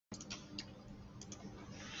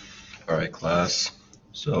Alright, class.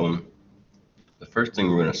 So the first thing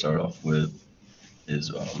we're going to start off with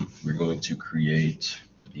is we're going to create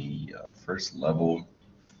the first level,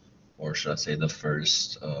 or should I say the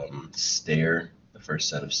first stair, the first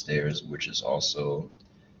set of stairs, which is also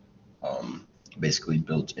basically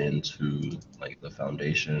built into like the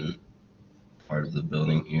foundation part of the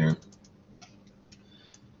building here.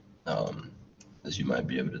 As you might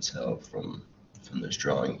be able to tell from this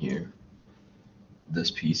drawing here, this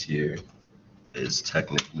piece here is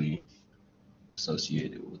technically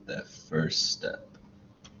associated with that first step.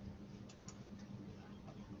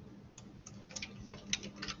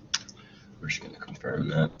 We're just going to confirm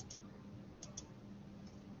that.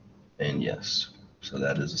 And yes, so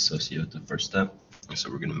that is associated with the first step. And so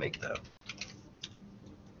we're going to make that.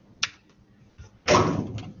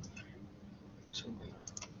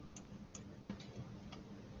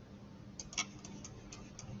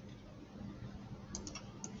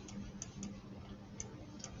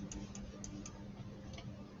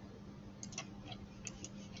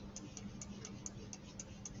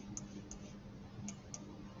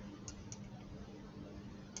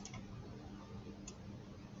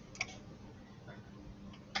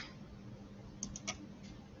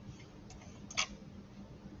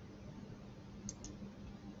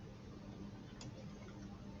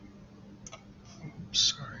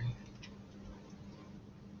 Sorry.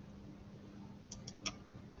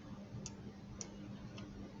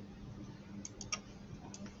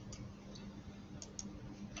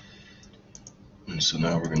 And so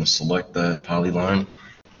now we're going to select that polyline.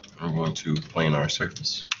 We're going to plane our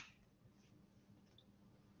surface.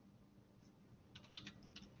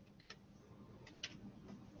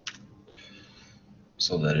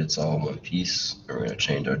 So that it's all one piece. We're going to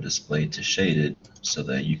change our display to shaded so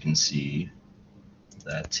that you can see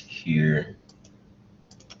that here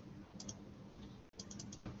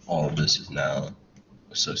all of this is now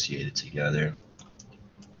associated together.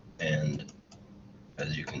 And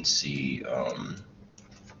as you can see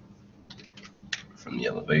from the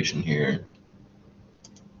elevation here,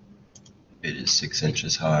 it is 6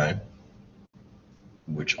 inches high,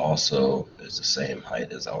 which also is the same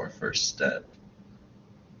height as our first step.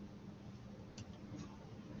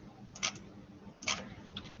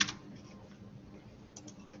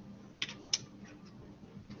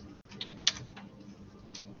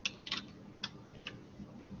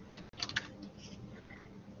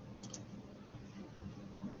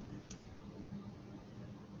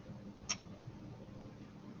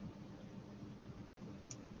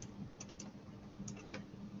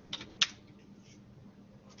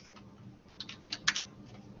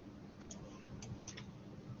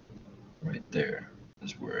 Right there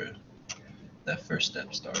is where that first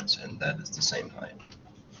step starts, and that is the same height.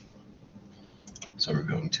 So we're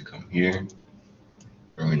going to come here.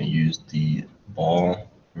 We're going to use the ball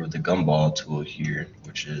or the gumball tool here,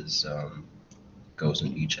 which is goes on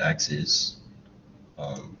each axis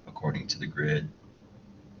according to the grid.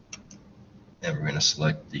 And we're going to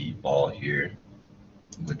select the ball here,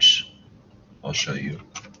 which I'll show you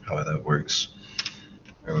how that works.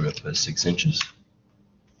 And we're going to put 6 inches.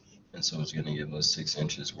 And so it's going to give us 6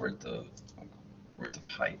 inches worth of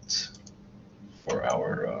height for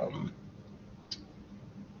our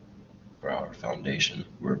foundation,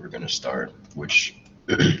 where we're going to start, which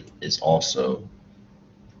is also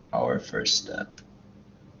our first step.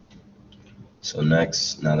 So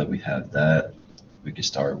next, now that we have that, we can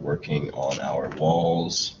start working on our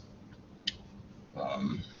walls.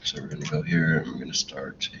 So we're going to go here and we're going to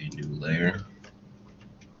start a new layer.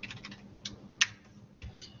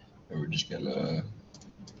 And we're just going to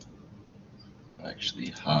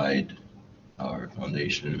actually hide our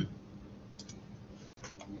foundation.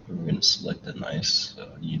 We're going to select a nice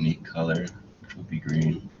unique color, which will be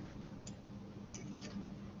green.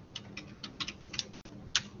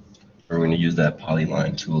 We're going to use that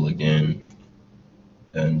polyline tool again.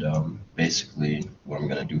 And basically what I'm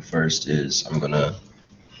going to do first is I'm going to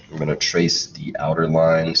trace the outer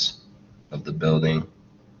lines of the building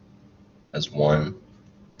as one,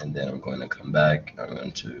 and then I'm going to come back. I'm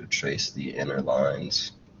going to trace the inner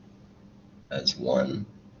lines as one,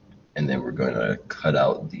 and then we're going to cut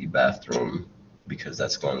out the bathroom because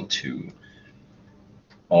that's going to,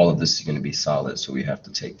 all of this is going to be solid, so we have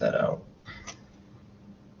to take that out.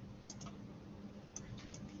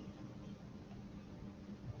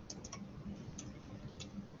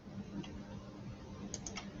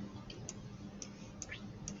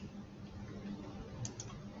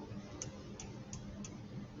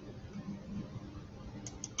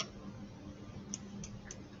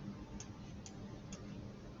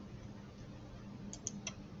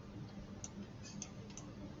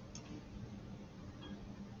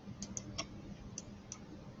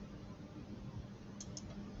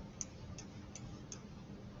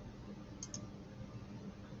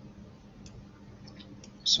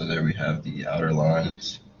 So there we have the outer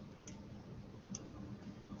lines.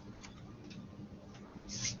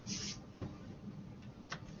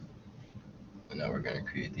 And now we're going to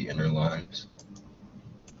create the inner lines.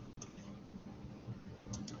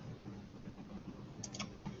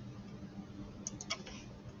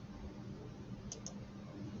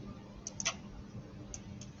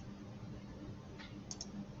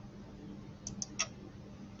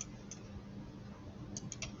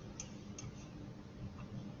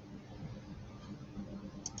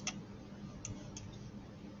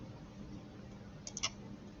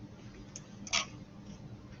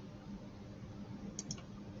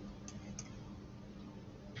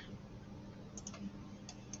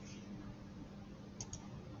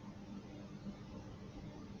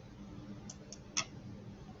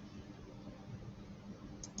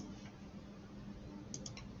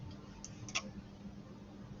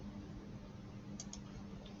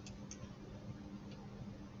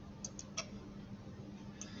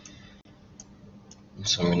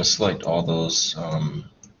 So I'm going to select all those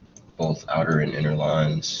both outer and inner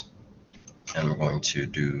lines, and we're going to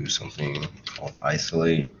do something called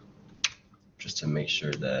isolate, just to make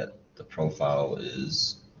sure that the profile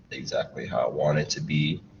is exactly how I want it to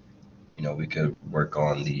be. You know, we could work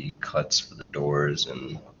on the cuts for the doors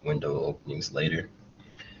and window openings later.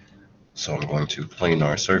 So I'm going to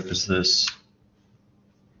planar surface this.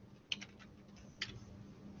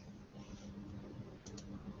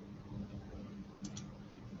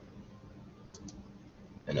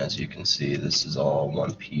 And as you can see, this is all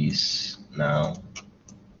one piece now.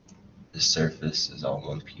 This surface is all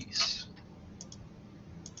one piece.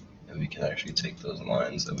 And we can actually take those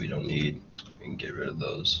lines that we don't need and get rid of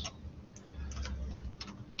those.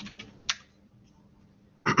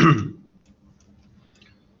 So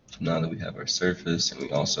now that we have our surface and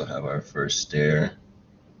we also have our first stair,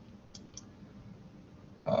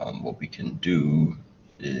 what we can do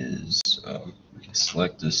is we can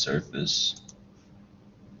select this surface,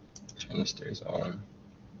 turn the stairs on.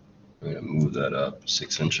 We're going to move that up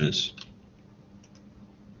 6 inches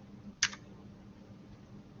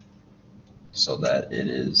so that it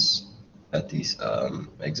is at the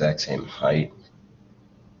exact same height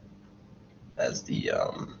as the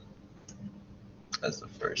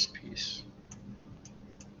first piece.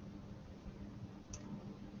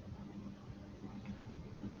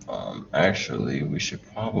 Actually, we should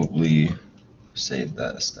probably save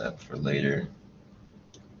that step for later,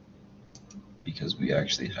 because we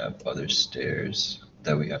actually have other stairs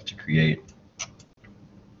that we have to create.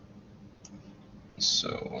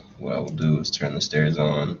 So what I will do is turn the stairs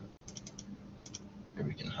on, and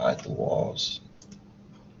we can hide the walls.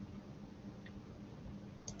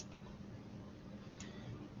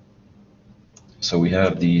 So we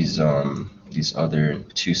have these other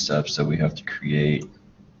 2 steps that we have to create,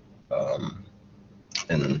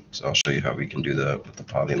 and so I'll show you how we can do that with the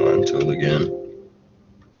polyline tool again.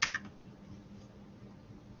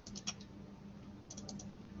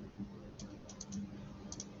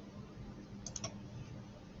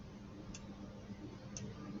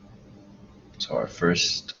 So our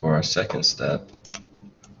first or our second step,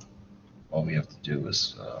 all we have to do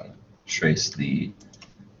is trace the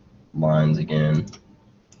lines again,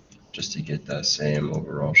 just to get that same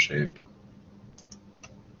overall shape.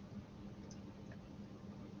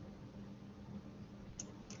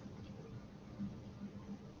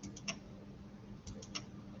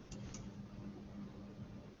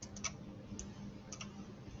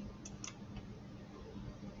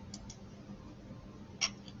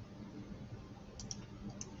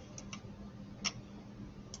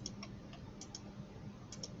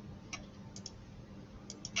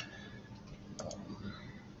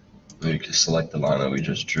 We can select the line that we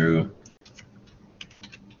just drew,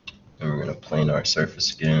 and we're going to plane our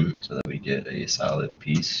surface again so that we get a solid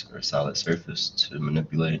piece or solid surface to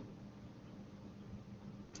manipulate,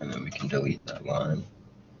 and then we can delete that line.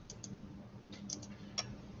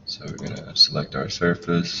 So we're going to select our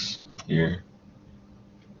surface here.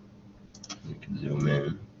 We can zoom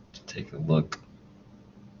in to take a look.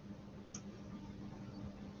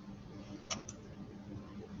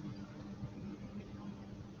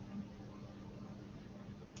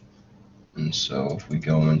 And so if we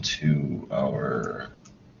go into our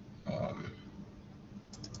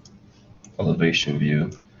elevation view,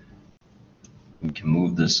 we can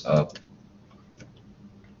move this up,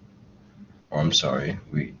 or I'm sorry,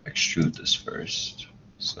 we extrude this first.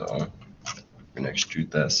 So we're going to extrude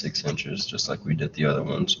that 6 inches just like we did the other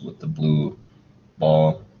ones with the blue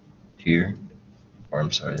ball here, or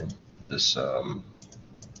I'm sorry, this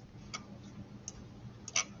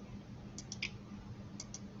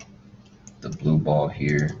the blue ball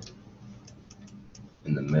here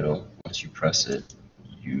in the middle. Once you press it,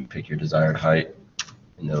 you pick your desired height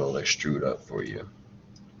and it'll extrude up for you.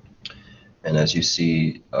 And as you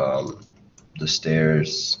see, the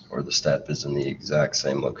stairs or the step is in the exact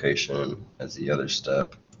same location as the other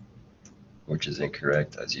step, which is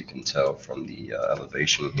incorrect, as you can tell from the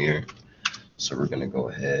elevation here. So we're going to go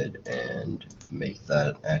ahead and make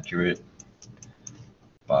that accurate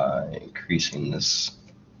by increasing this,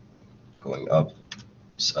 going up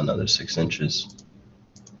another 6 inches,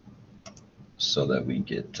 so that we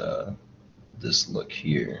get this look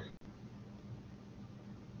here.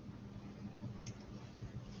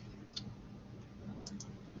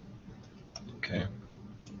 Okay.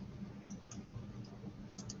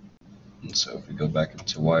 And so if we go back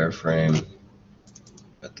into wireframe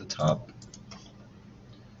at the top,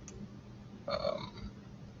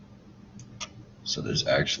 so there's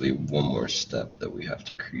actually one more step that we have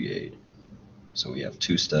to create. So we have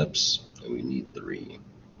 2 steps and we need 3.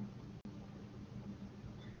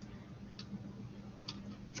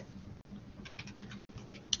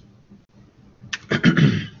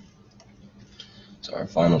 So our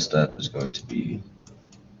final step is going to be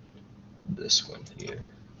this one here.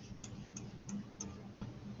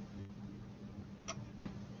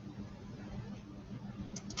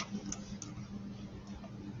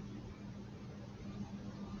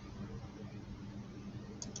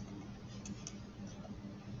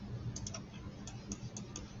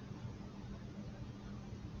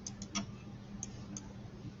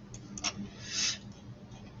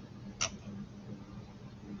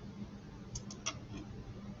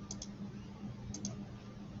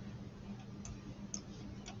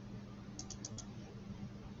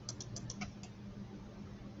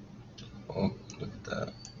 Oh, look at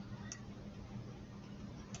that.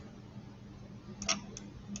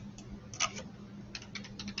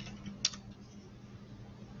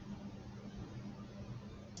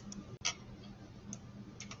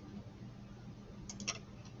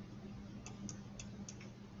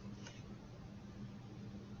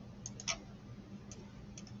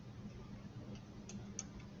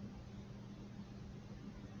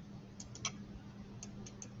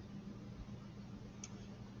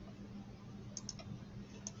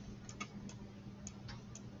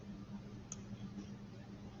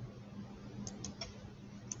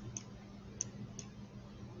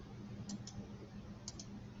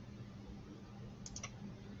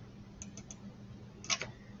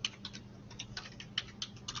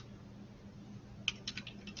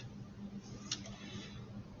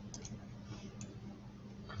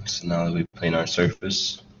 So now that we plane our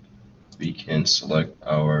surface, we can select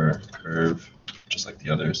our curve just like the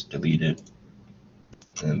others, delete it,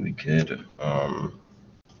 and we could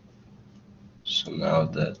so now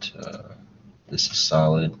that this is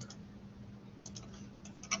solid,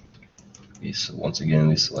 once again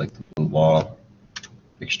we select the blue ball,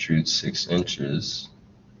 extrude 6 inches,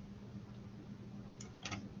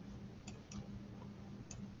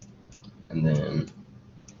 and then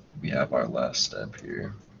we have our last step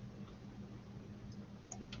here.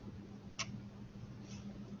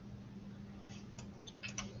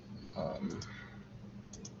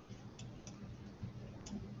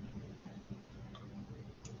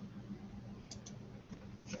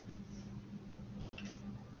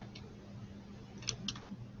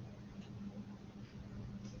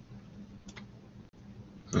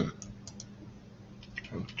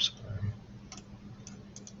 Oops, sorry.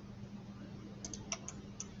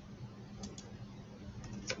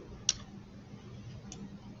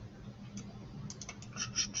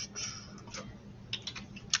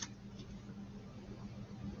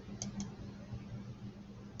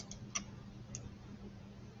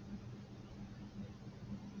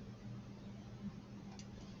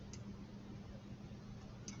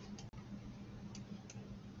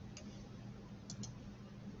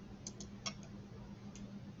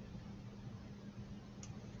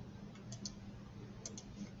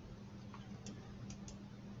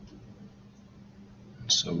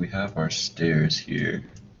 So we have our stairs here.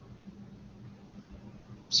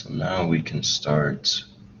 So now we can start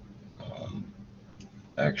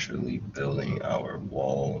actually building our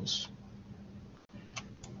walls.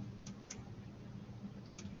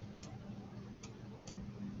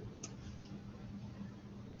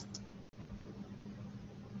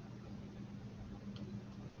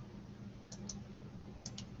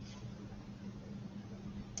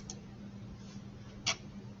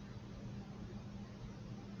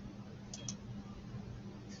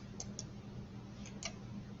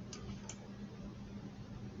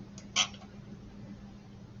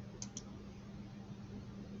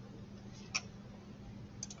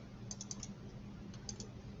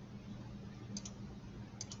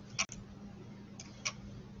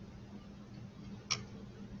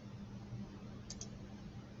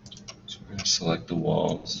 select the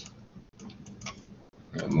walls.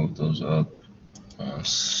 I'm gonna move those up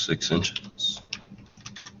 6 inches.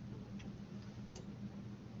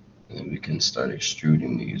 And then we can start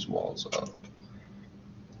extruding these walls up.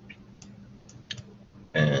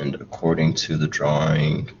 And according to the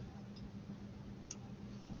drawing,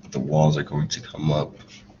 the walls are going to come up.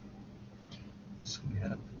 So we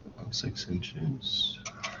have 6 inches.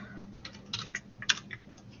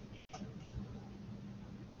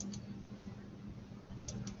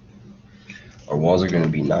 Our walls are going to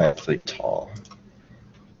be 9 foot tall.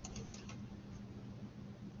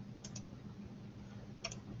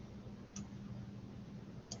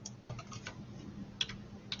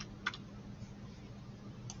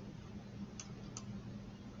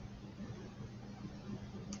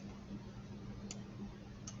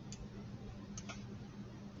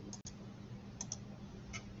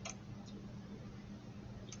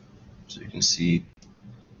 So you can see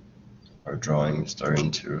our drawing is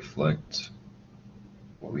starting to reflect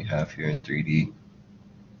what we have here in 3D.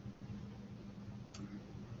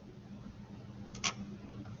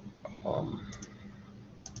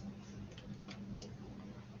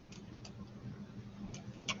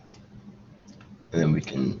 And then we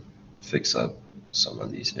can fix up some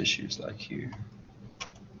of these issues like here.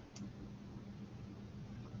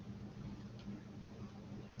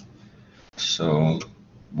 So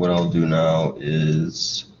what I'll do now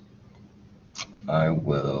is I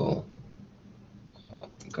will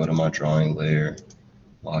go to my drawing layer,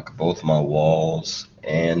 lock both my walls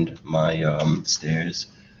and my stairs,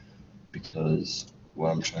 because what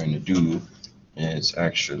I'm trying to do is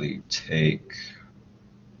actually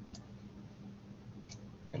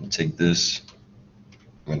I'm going to take this,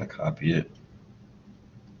 I'm going to copy it,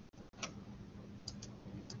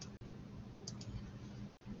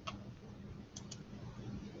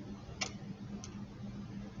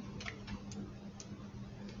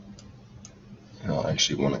 and I'll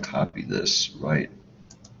actually want to copy this right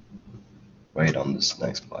on this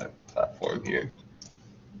next platform here.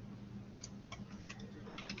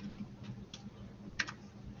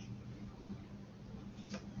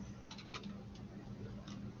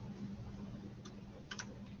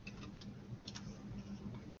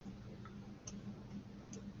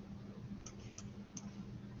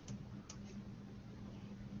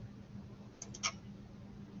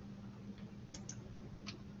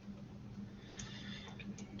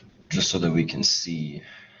 Just so that we can see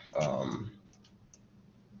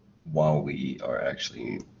while we are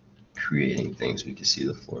actually creating things, we can see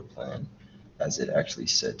the floor plan as it actually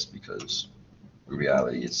sits, because in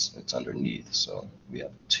reality it's underneath, so we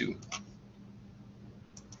have 2.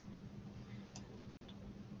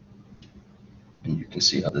 And you can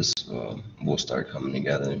see how this will start coming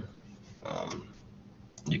together.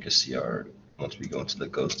 You can see once we go into the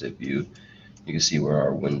ghosted view, you can see where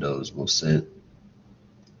our windows will sit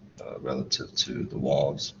relative to the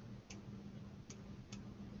walls.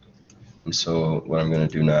 And so what I'm going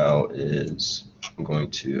to do now is I'm going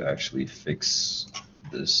to actually fix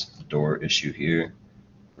this door issue here.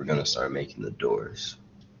 We're going to start making the doors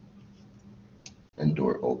and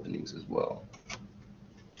door openings as well.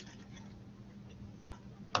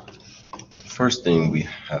 First thing we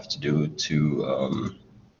have to do to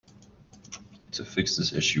fix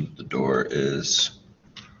this issue with the door is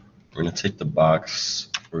we're going to take the box,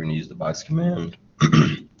 we're going to use the box command,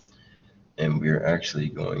 and we're actually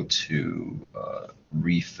going to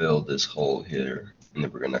refill this hole here, and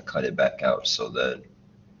then we're going to cut it back out so that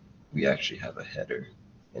we actually have a header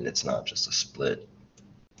and it's not just a split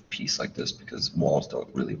piece like this, because walls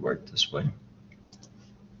don't really work this way.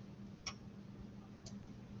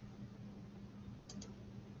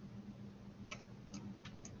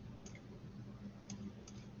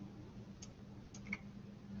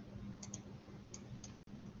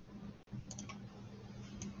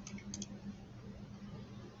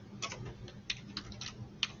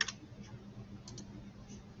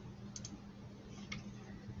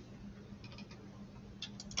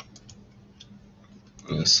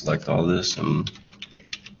 I'm going to select all this and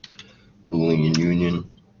Boolean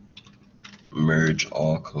union, merge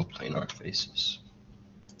all coplanar faces.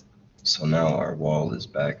 So now our wall is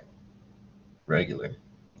back regular,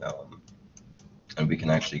 and we can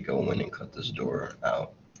actually go in and cut this door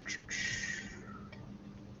out.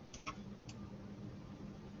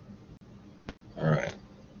 Alright,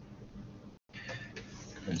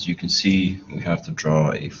 as you can see, we have to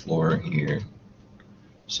draw a floor here,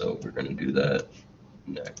 so we're going to do that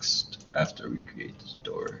next after we create this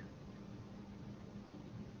door.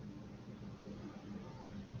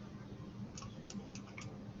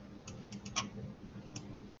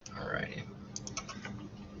 Alrighty.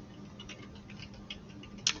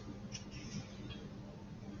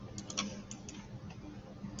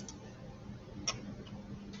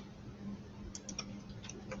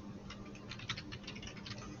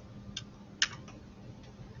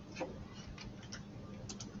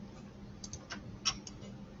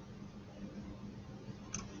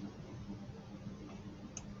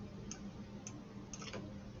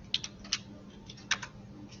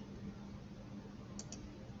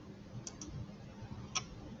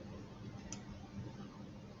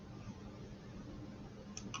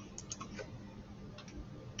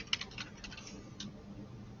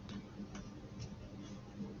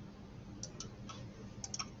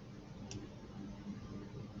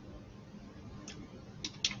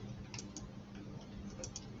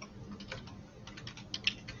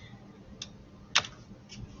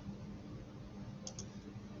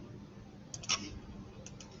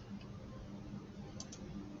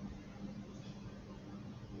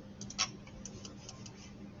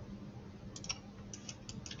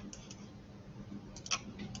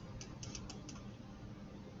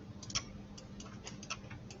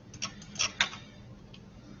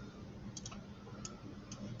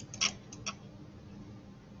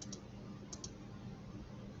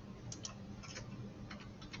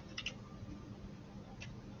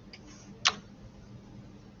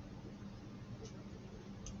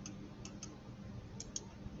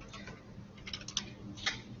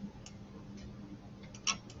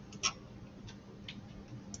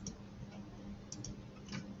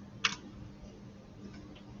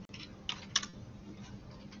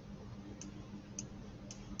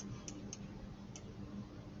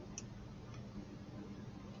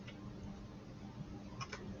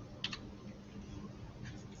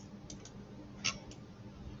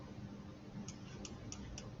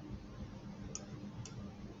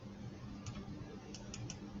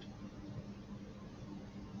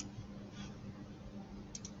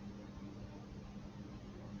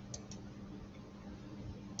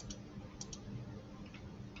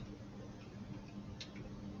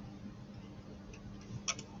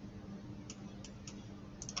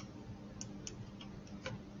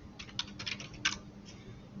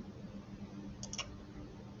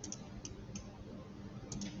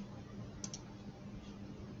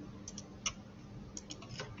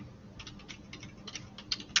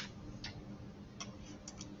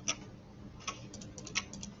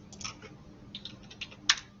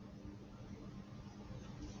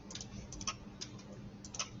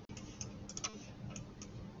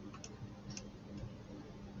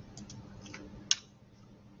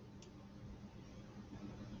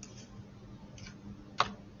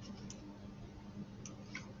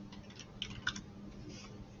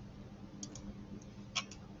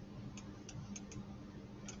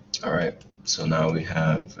 All right, so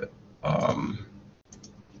um,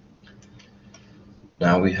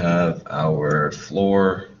 now we have our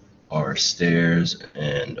floor, our stairs,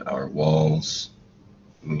 and our walls.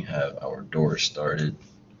 We have our door started.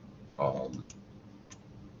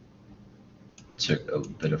 Took a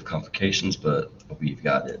bit of complications, but we've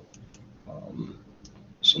got it.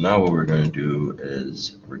 So now what we're going to do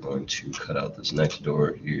is we're going to cut out this next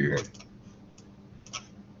door here.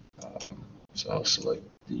 So I'll select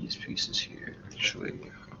these pieces here, actually.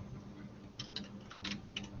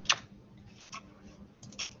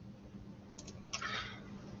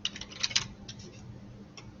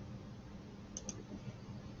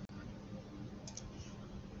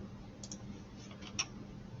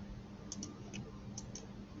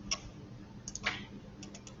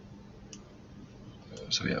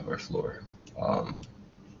 So we have our floor.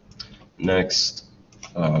 Next,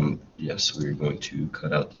 yes, we're going to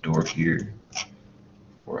cut out the door here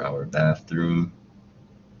for our bathroom.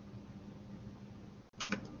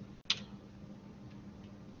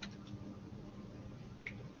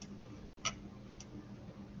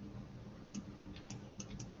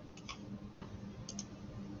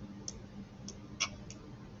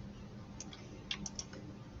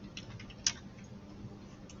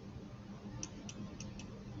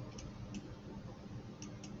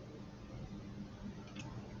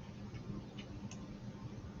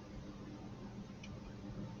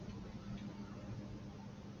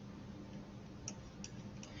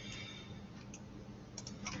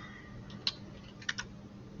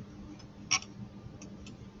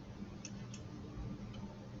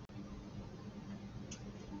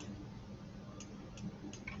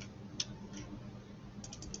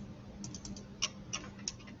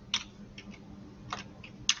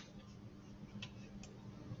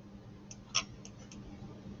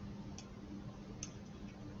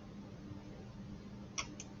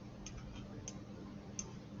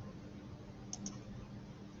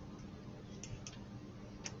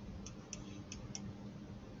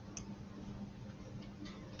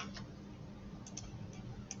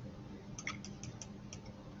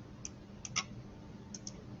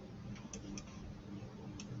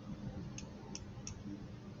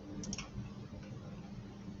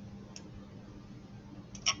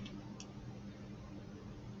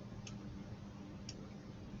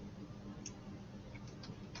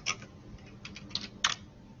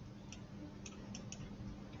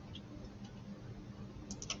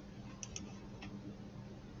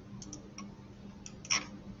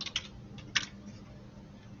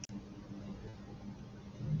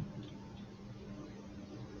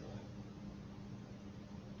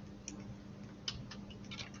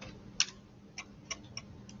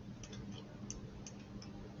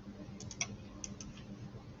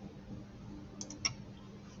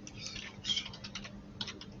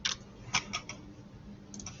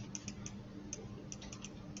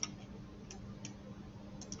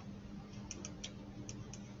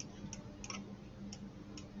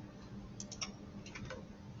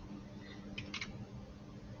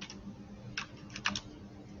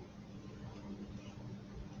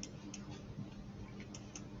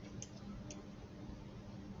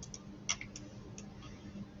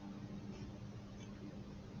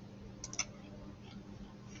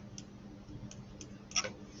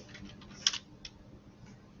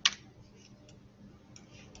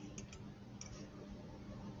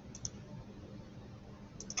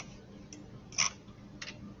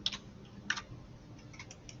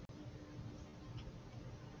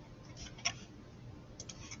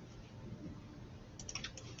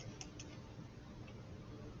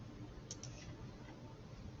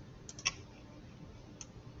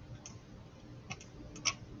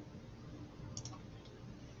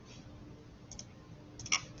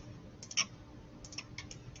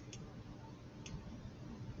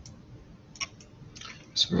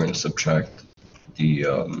 So we're going to subtract the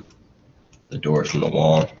door from the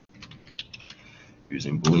wall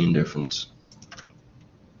using Boolean difference.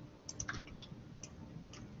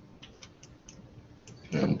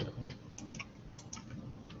 And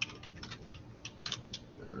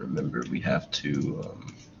remember, we have to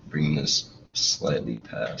bring this slightly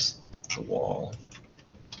past the wall.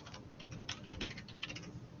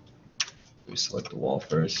 We select the wall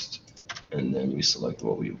first, and then we select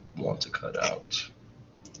what we want to cut out.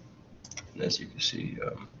 And as you can see,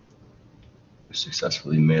 we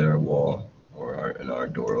successfully made our wall or our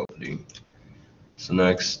door opening. So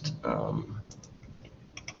next, we'll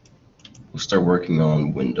start working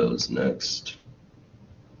on windows next.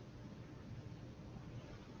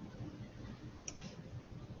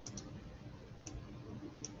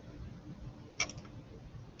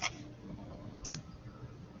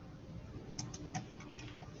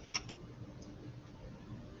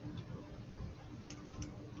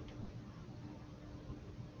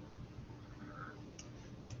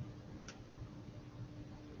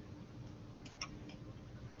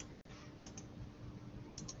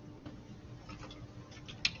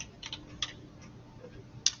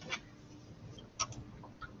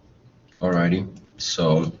 Alrighty,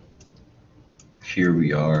 so here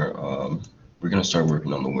we are. We're gonna start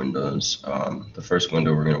working on the windows. The first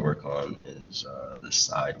window we're gonna work on is the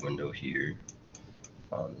side window here.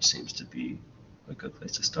 This seems to be a good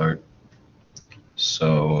place to start.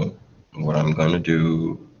 So what I'm gonna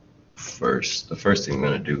do first, the first thing I'm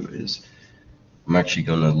gonna do is I'm actually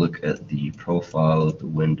gonna look at the profile of the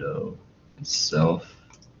window itself.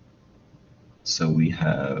 So we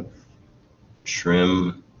have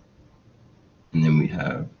trim, and then we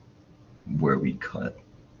have where we cut.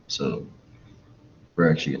 So we're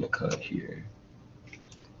actually gonna cut here.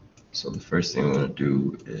 So the first thing I'm gonna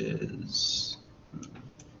do is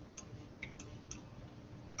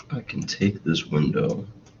I can take this window,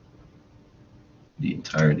 the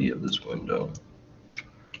entirety of this window,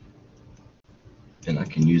 and I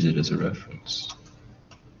can use it as a reference.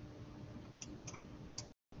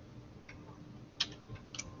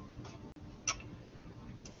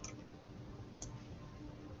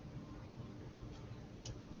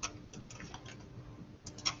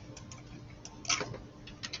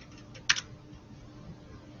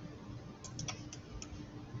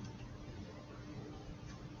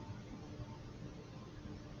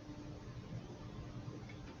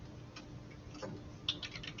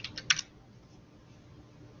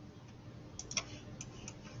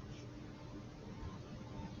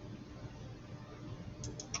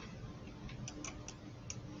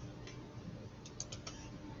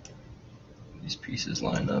 These pieces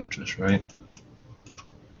line up just right.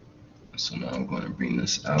 So now I'm going to bring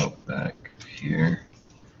this out back here.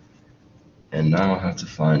 And now I have to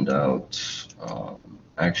find out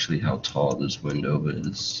actually how tall this window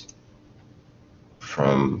is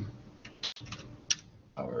from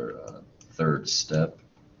our third step.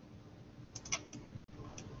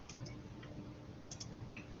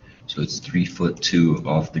 So it's 3'2"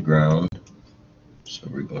 off the ground. So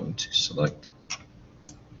we're going to select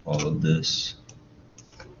all of this.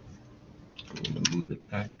 I'm going to move it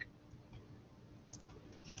back.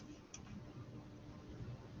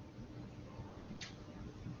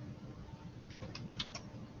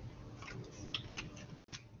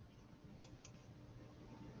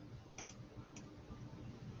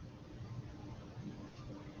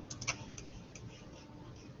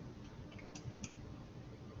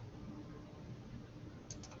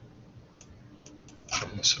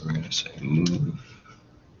 So we're going to say move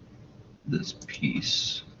this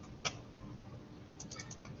piece,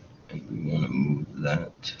 and we want to move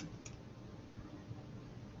that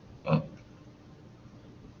up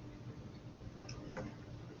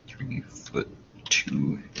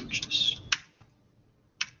 3'2".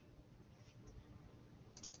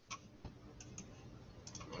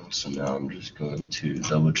 So now I'm just going to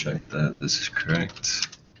double check that this is correct.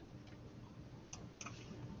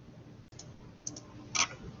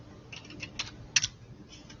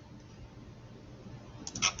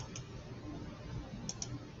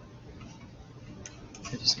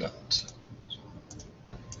 It is not.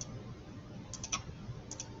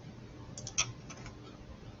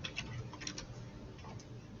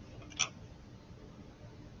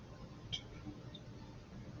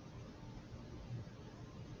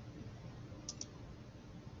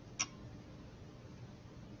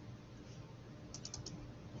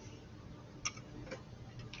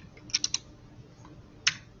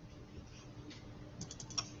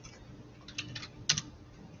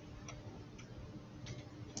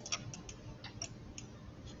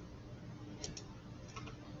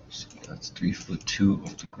 So that's 3'2"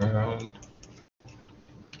 off the ground.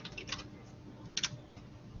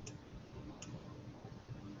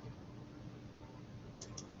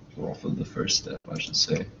 Or off of the first step, I should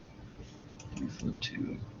say.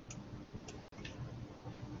 3'2".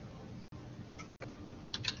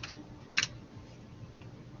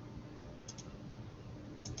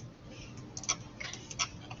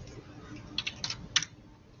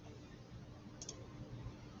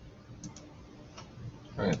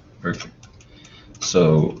 All right, perfect.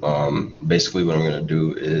 So basically what I'm going to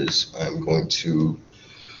do is I'm going to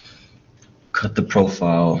cut the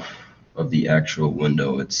profile of the actual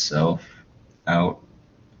window itself out,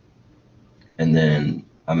 and then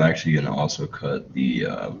I'm actually going to also cut the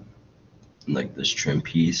like this trim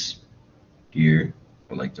piece here,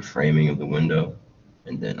 or like the framing of the window,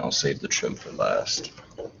 and then I'll save the trim for last.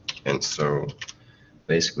 And so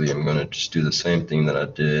basically I'm going to just do the same thing that I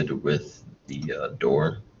did with the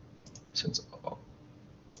door, since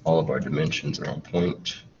all of our dimensions are on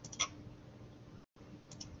point.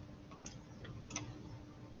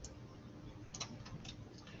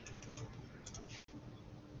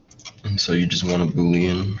 And so you just want a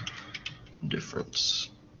Boolean difference.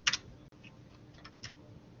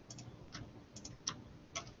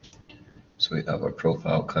 we have our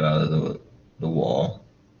profile cut out of the wall.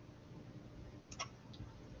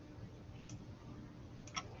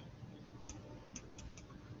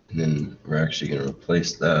 And then we're actually going to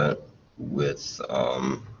replace that with,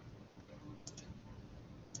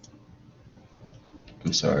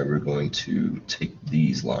 we're going to take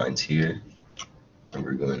these lines here and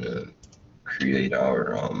we're going to create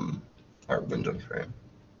our window frame.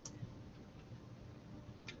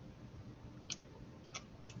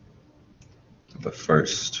 But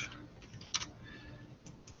first,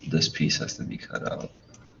 this piece has to be cut out.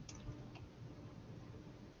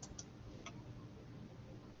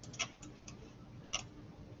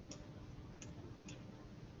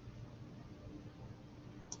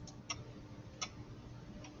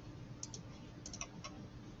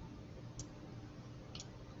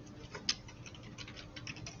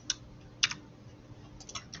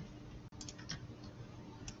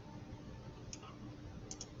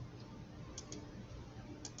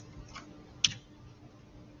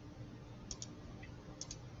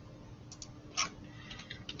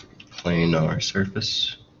 Plane our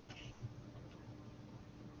surface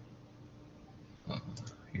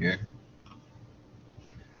here,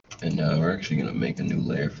 and we're actually going to make a new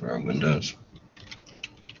layer for our windows.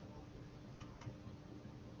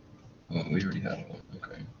 Oh, we already had one.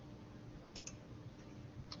 Okay.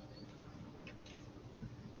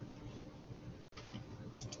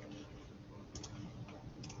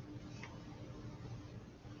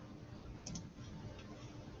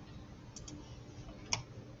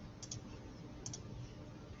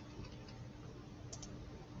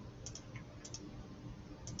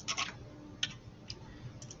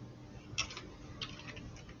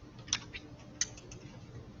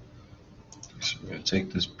 So we're going to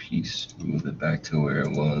take this piece, move it back to where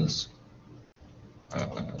it was,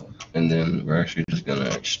 and then we're actually just going to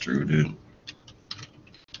extrude it.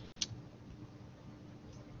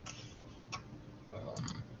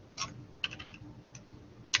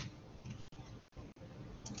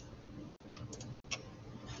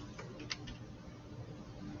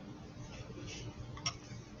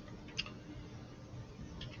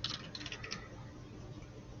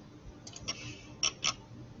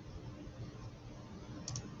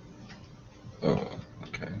 Oh,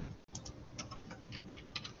 okay.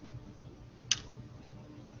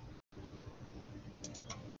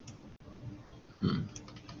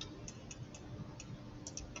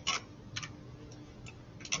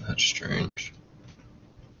 That's strange.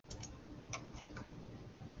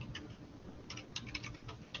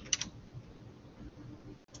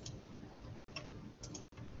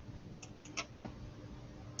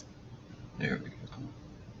 There we go.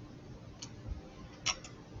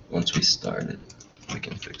 Once we start it, we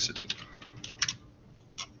can fix it.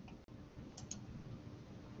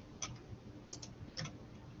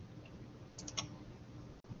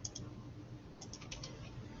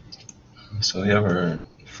 So we have our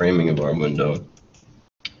framing of our window.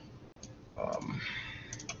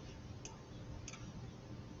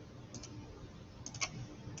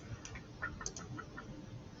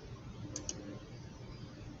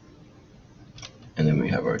 And then we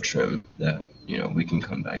have our trim that, we can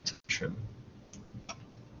come back to the trim.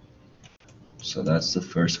 So that's the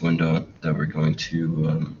first window that we're going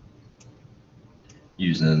to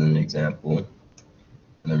use as an example. And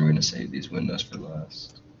then we're going to save these windows for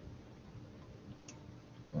last.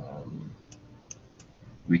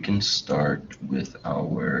 We can start with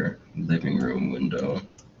our living room window,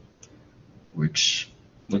 which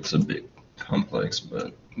looks a bit complex,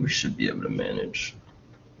 but we should be able to manage.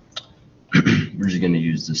 We're just going to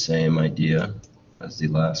use the same idea as the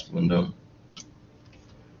last window.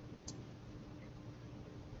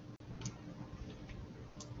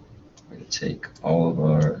 We're going to take all of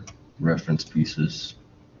our reference pieces,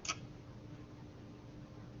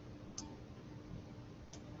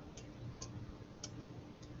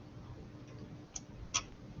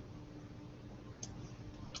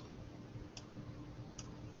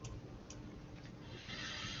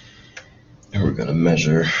 and we're going to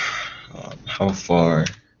measure how far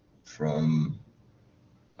from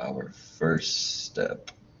our first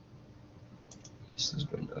step this is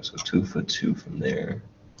window. So 2'2" from there,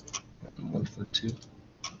 and 1'2",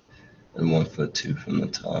 and 1'2" from the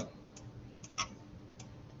top.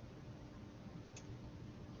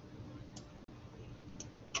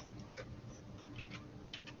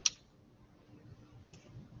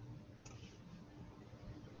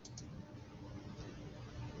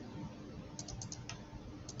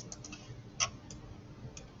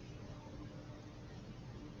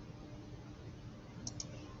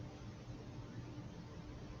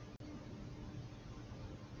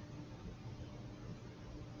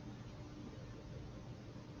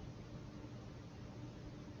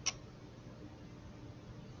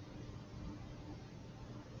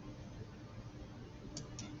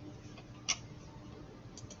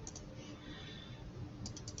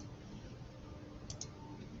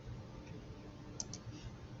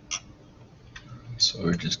 So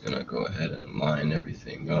we're just gonna go ahead and line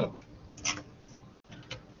everything up.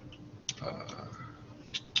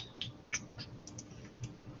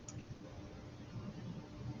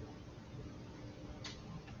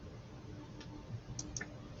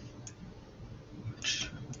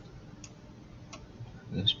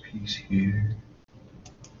 This piece here.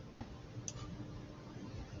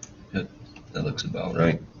 Yep, that looks about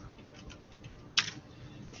right.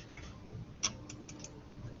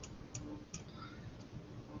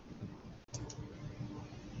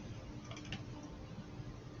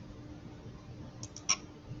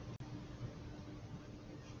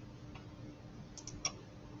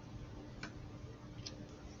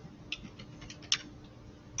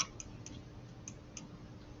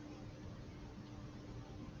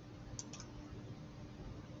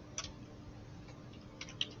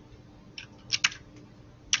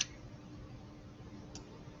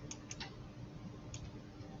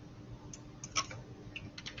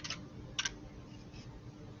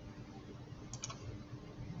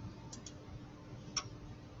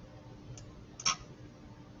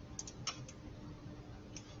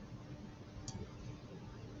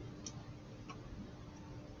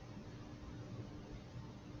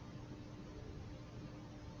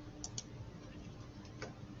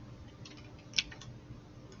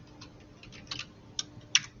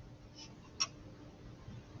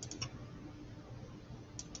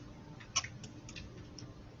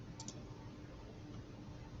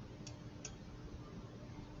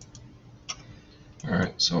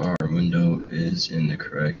 Alright, so our window is in the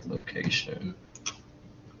correct location.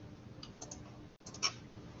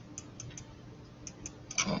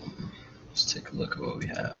 Let's take a look at what we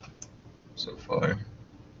have so far.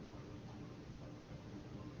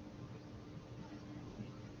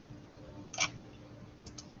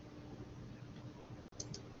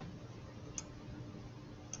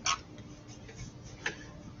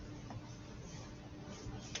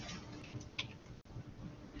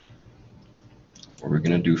 What we're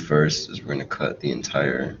going to do first is we're going to cut the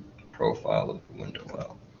entire profile of the window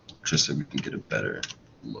out, just so we can get a better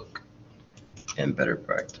look and better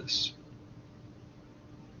practice.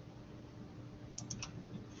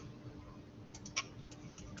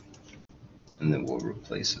 And then we'll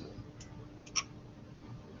replace it.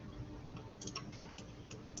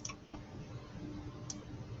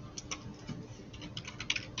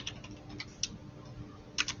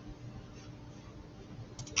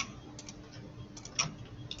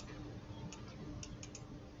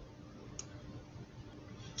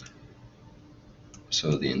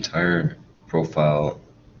 So the entire profile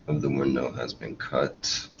of the window has been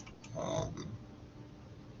cut.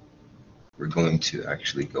 We're going to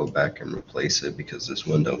actually go back and replace it because this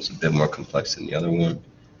window is a bit more complex than the other one.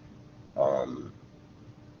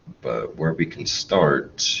 But where we can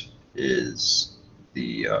start is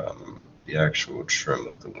the actual trim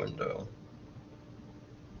of the window,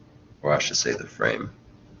 or I should say the frame.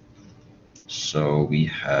 So we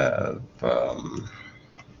have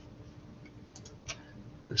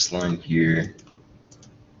this line here,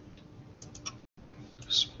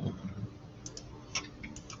 this one,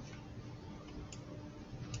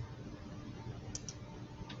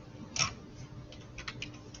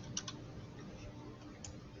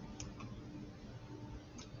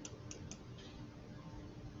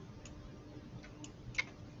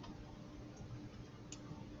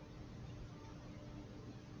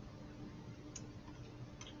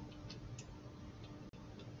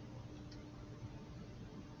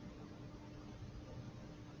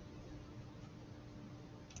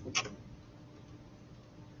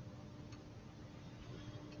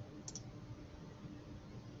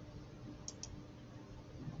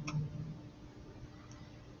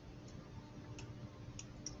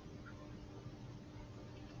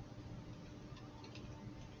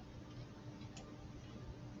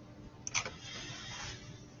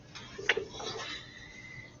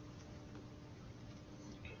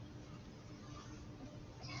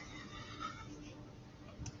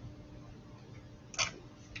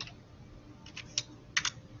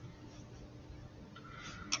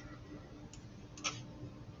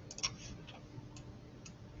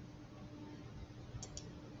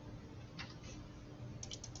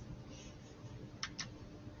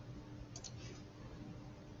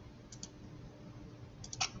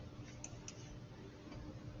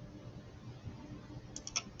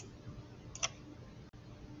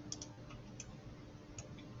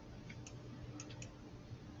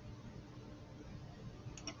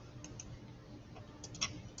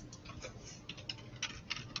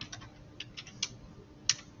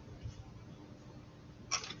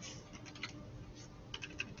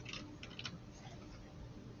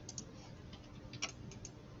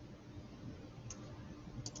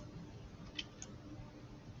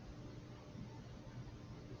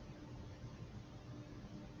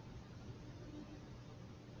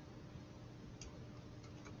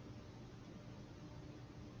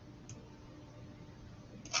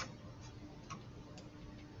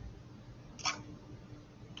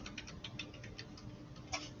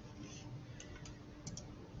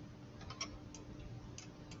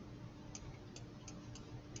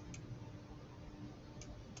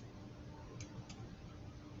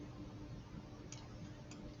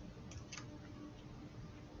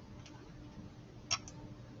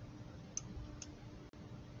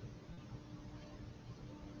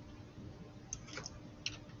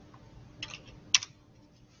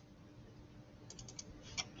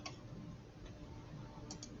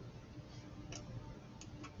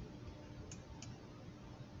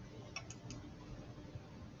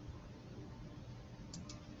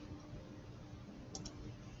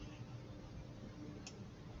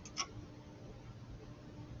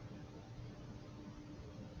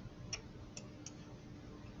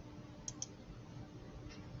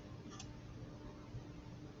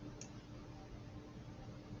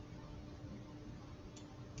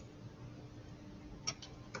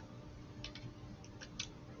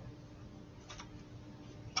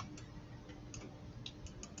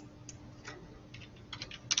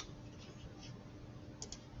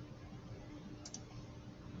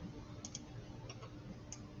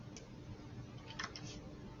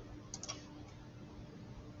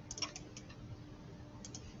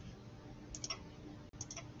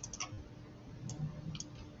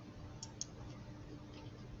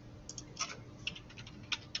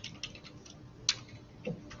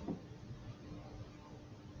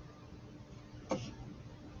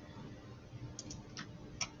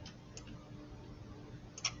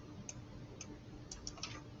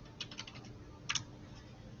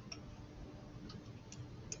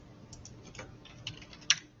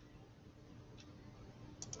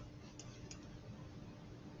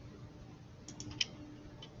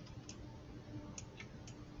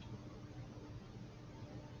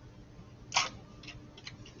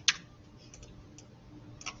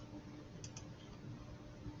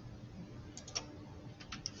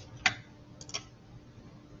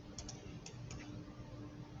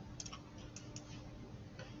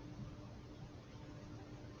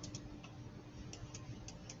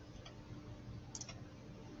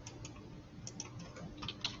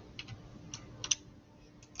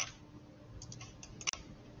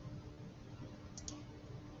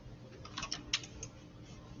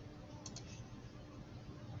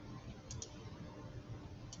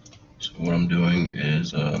 what I'm doing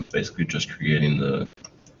is basically just creating the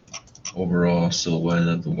overall silhouette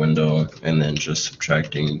of the window, and then just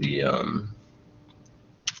subtracting the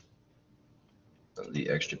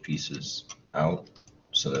extra pieces out,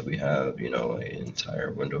 so that we have, you know, an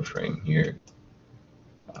entire window frame here.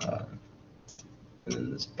 And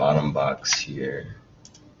then this bottom box here,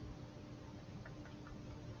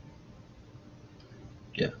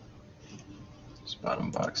 yeah, this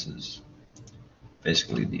bottom box is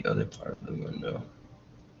basically the other part of the window,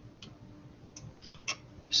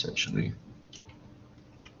 essentially.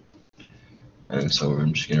 And so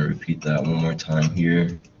I'm just going to repeat that one more time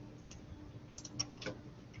here.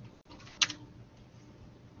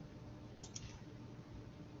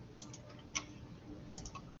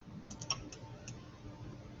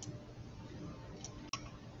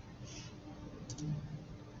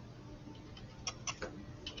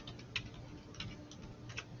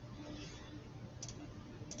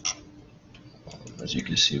 As you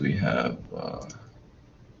can see, we have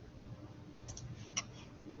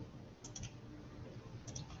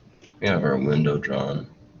our window drawn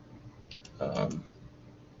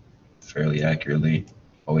fairly accurately.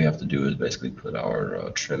 All we have to do is basically put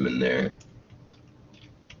our trim in there.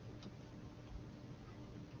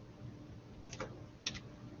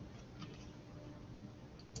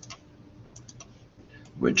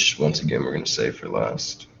 Which, once again, we're going to save for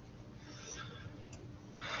last.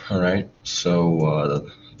 Alright, so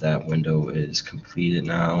that window is completed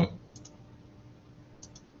now.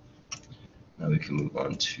 Now we can move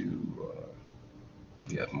on to,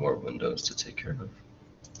 we have more windows to take care of.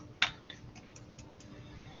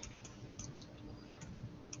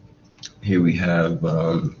 Here we have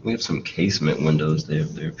some casement windows. They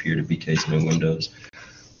appear to be casement windows.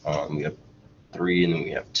 We have 3 and then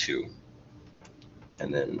we have 2.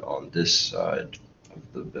 And then on this side of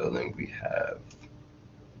the building we have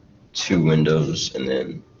 2 windows, and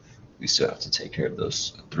then we still have to take care of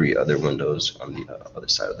those 3 other windows on the other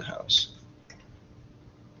side of the house.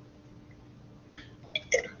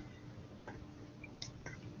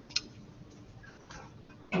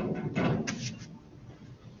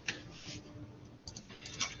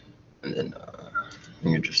 And then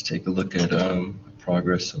you just take a look at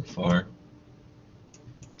progress so far.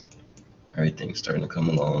 Everything's starting to come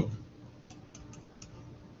along.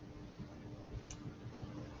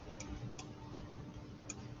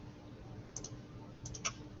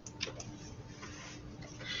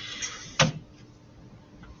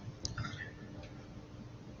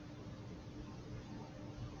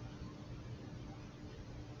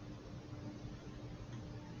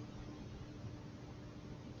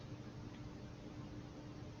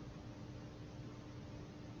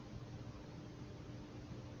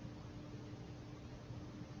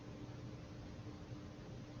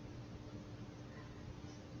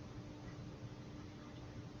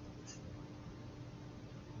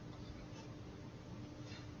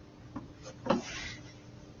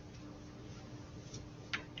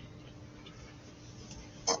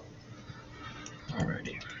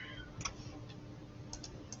 Alrighty.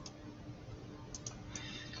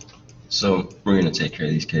 So we're going to take care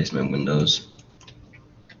of these casement windows.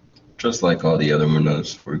 Just like all the other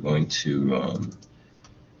windows, we're going to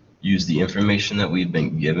use the information that we've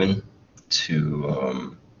been given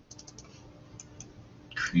to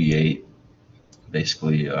create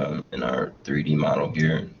basically in our 3D model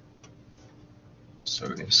here. So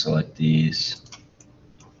we're going to select these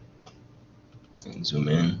and zoom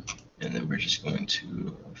in, and then we're just going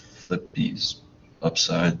to flip these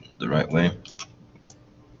upside the right way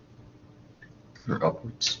or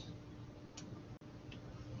upwards.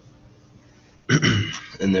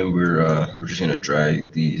 And then we're just going to drag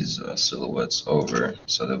these silhouettes over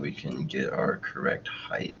so that we can get our correct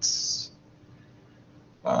heights.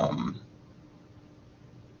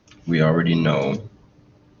 We already know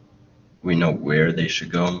where they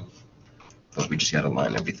should go, but we just got to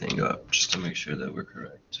line everything up just to make sure that we're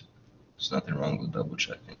correct. There's nothing wrong with double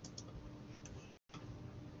checking.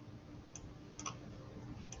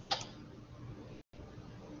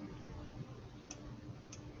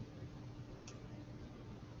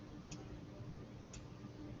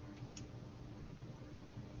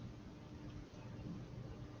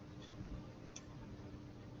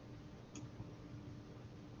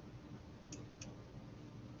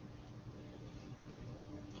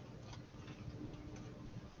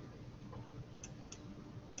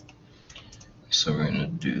 So we're going to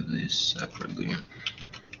do these separately.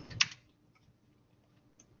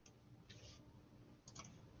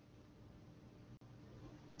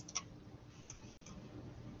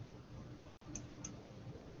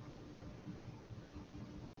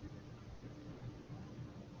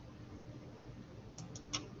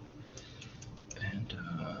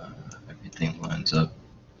 lines up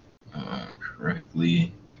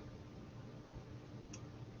correctly.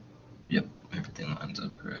 Yep, everything lines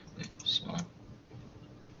up correctly. So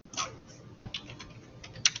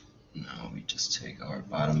now we just take our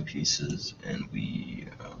bottom pieces and we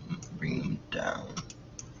bring them down.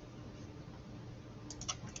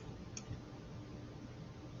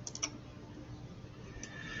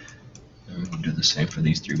 And we're going to do the same for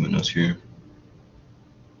these 3 windows here.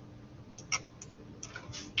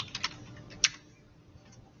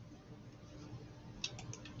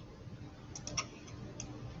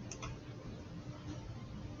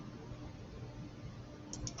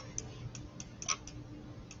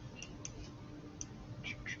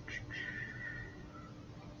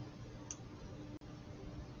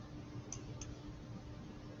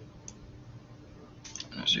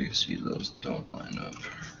 As you can see, those don't line up.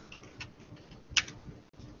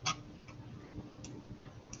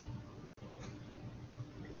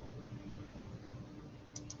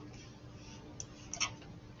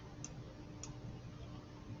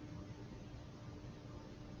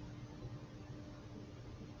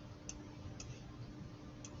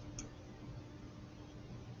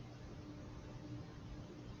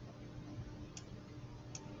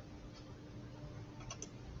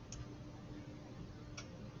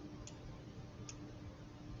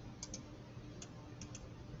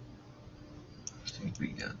 I think we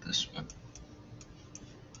got this one.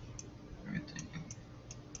 Everything.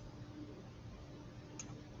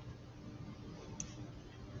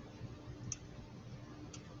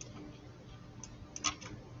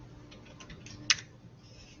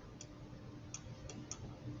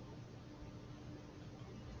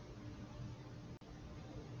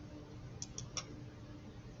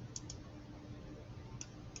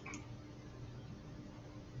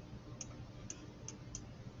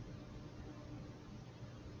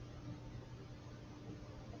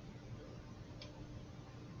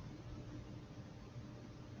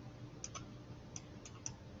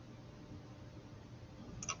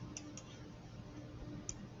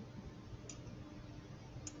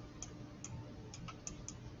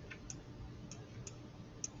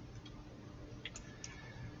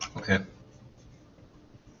 Okay.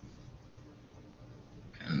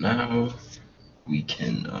 And now we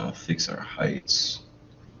can fix our heights.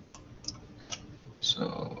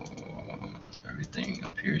 So everything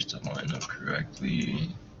appears to line up correctly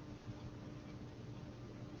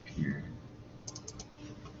here.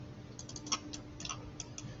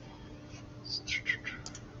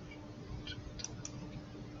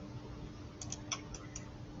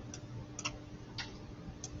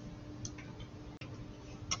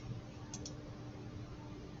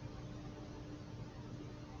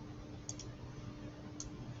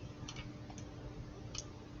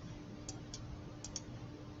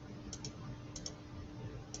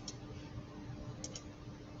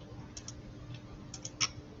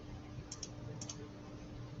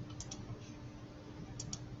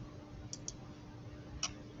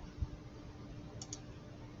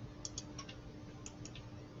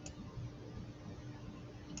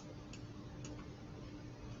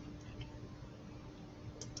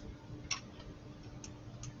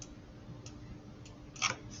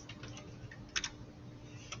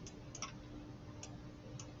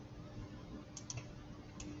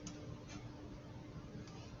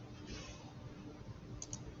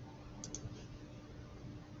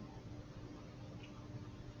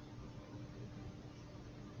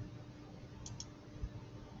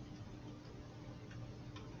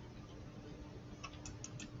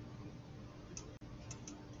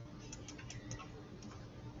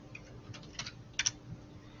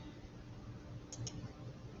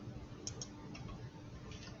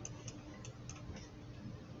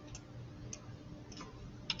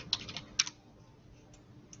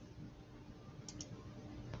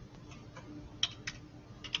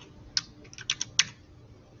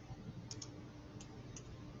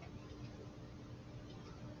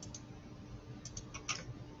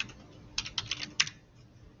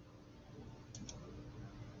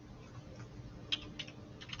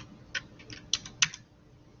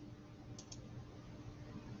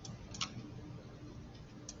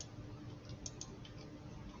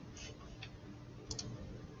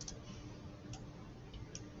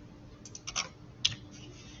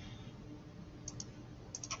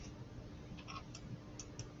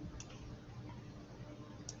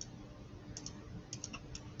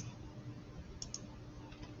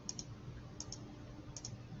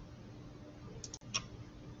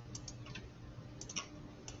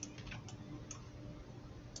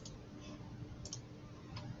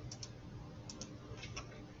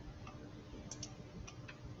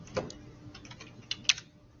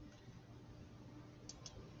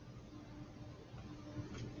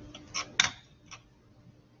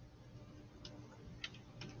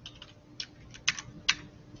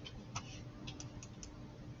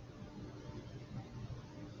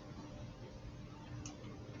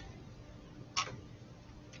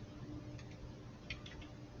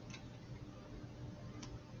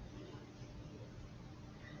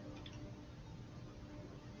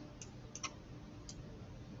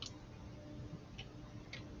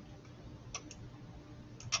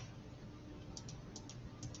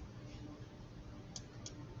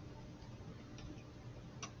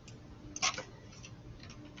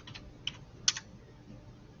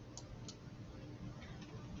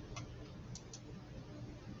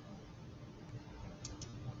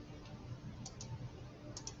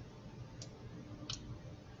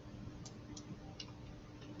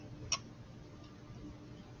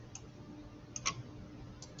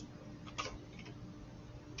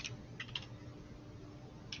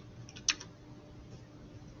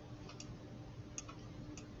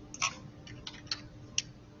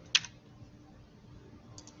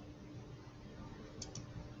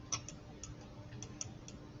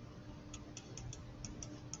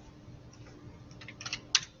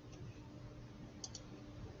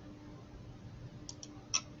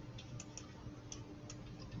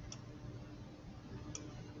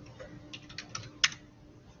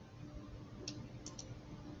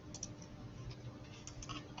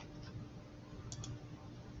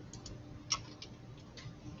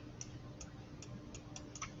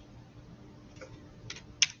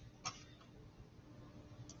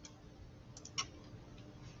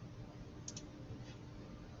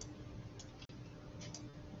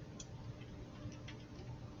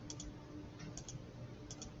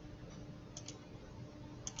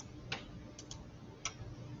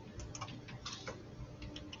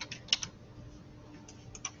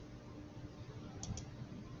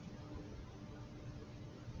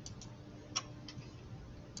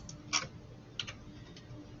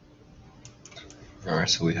 Alright,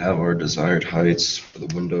 so we have our desired heights for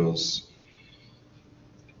the windows.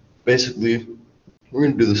 Basically, we're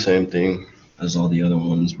going to do the same thing as all the other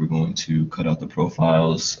ones. We're going to cut out the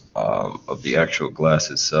profiles of the actual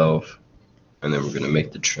glass itself, and then we're going to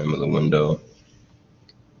make the trim of the window.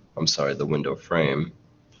 I'm sorry, the window frame.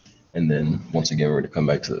 And then once again, we're going to come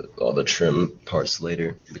back to all the trim parts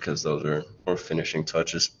later because those are more finishing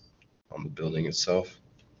touches on the building itself.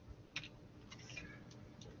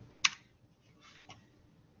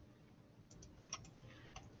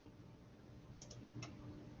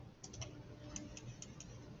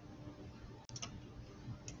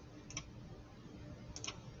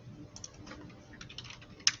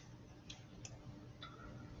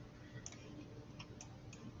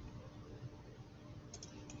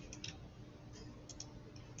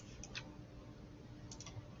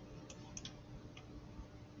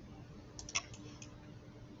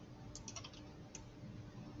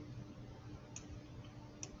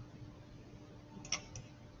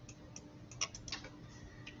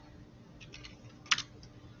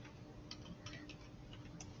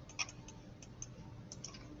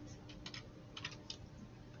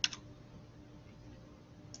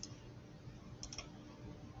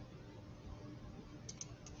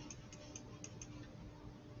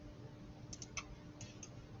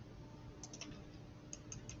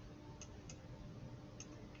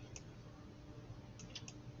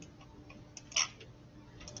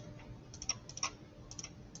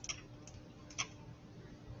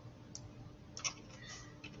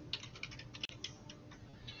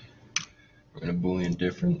 We're going to Boolean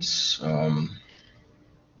difference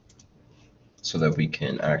so that we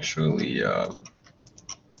can actually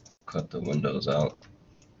cut the windows out.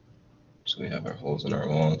 So we have our holes in our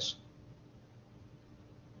walls.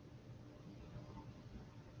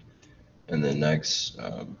 And then next,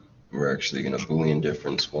 we're actually going to Boolean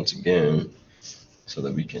difference once again so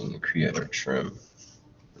that we can create our trim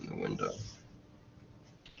in the window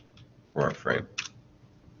or our frame.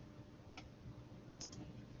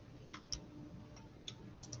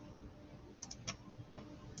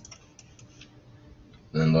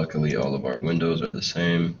 Then luckily all of our windows are the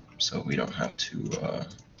same, so we don't have to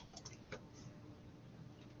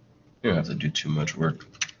do too much work.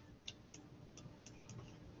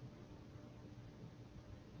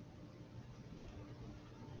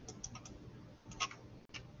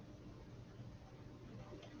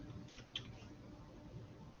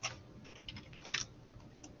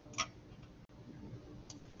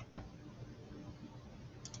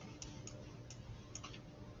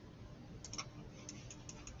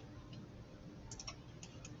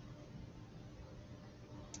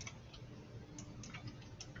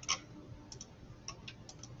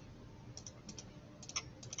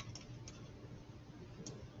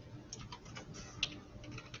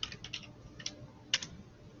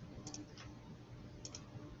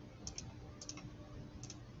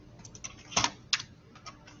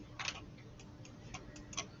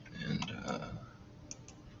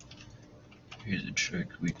 Here's a trick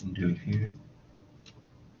we can do here.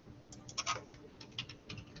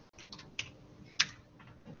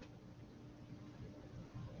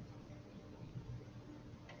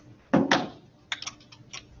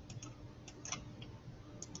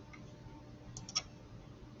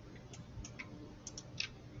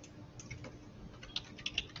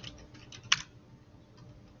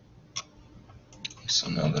 So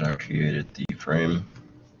now that I created the frame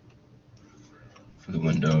for the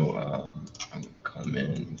window, I'm going to come in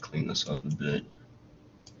and clean this up a bit.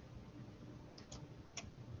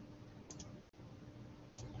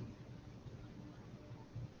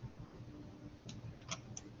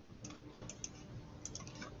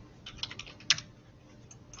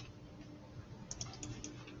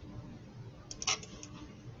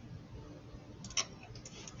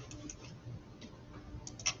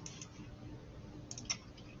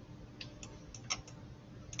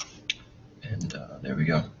 And there we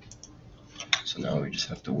go. So now we just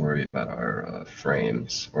have to worry about our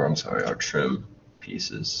frames, or I'm sorry, our trim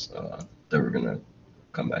pieces that we're gonna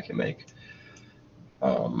come back and make.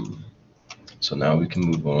 So now we can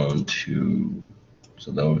move on to,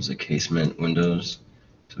 so that was the casement windows.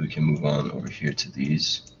 So we can move on over here to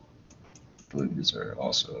these. I believe these are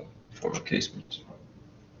also form of casements.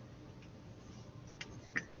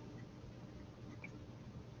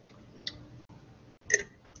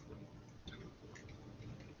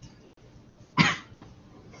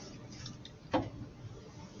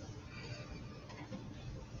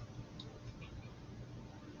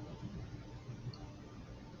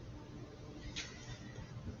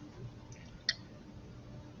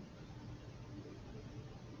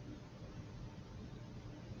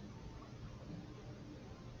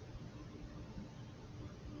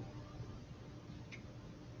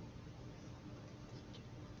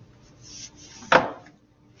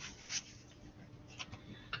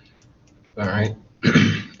 All right,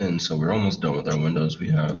 and so we're almost done with our windows. We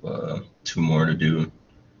have 2 more to do,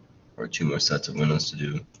 or 2 more sets of windows to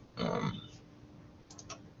do.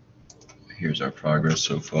 Here's our progress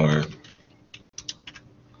so far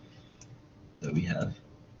that we have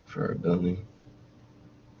for our building.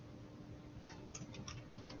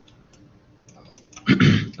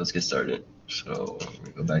 Let's get started. So we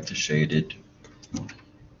go back to shaded.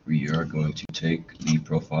 We are going to take the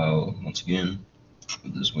profile once again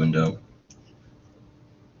of this window.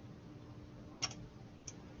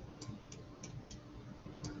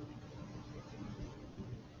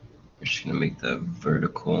 We're just going to make that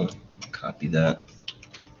vertical, copy that.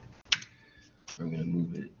 We're going to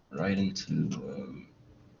move it right into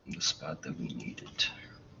the spot that we need it.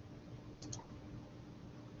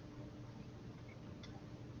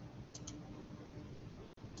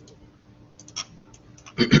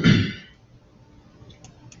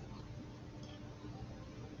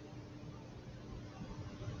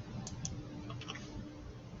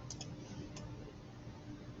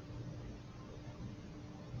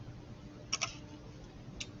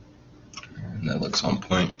 And that looks on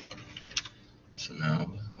point. So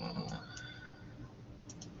now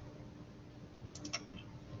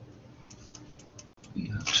we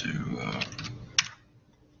have to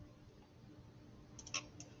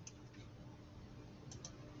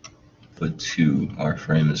put 2. Our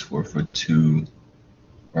frame is 4'2".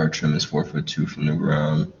 Our trim is 4'2" from the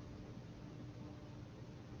ground,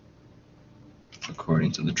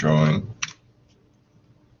 according to the drawing.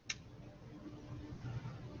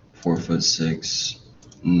 4'6",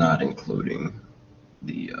 not including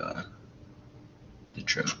the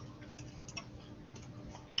trim,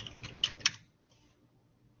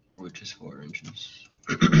 which is 4 inches.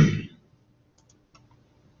 We're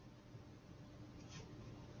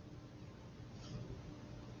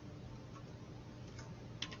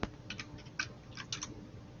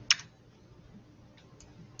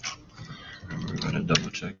going to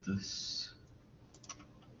double check this.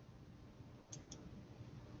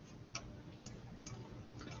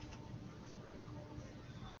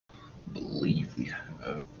 I believe we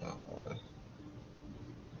have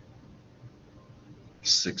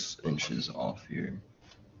 6 inches off here.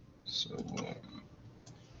 So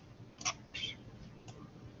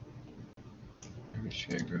I'm just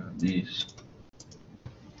going to grab these.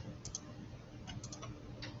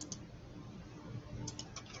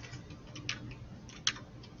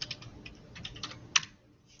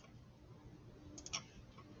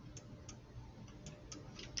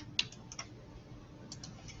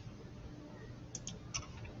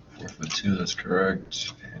 .2, that's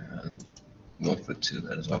correct, and 1'2",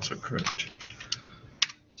 that is also correct.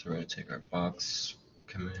 So we're going to take our box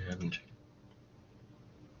command,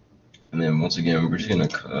 and then once again we're just going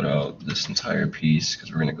to cut out this entire piece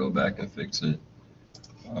because we're going to go back and fix it.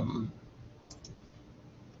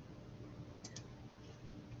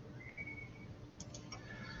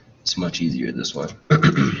 It's much easier this way.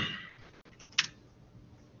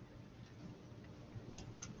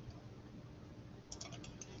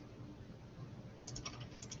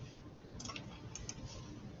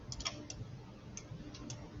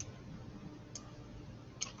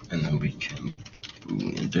 And then we can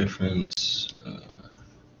Boolean difference.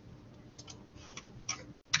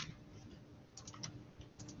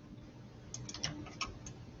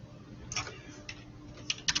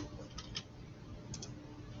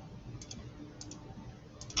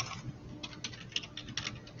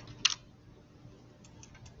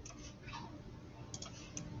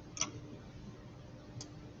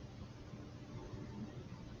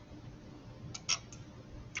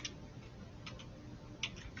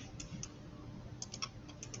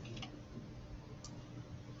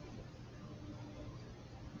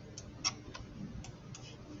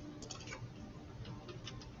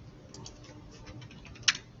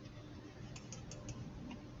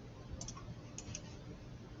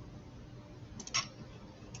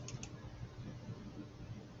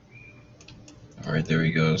 All right, there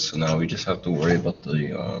we go. So now we just have to worry about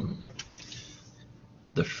the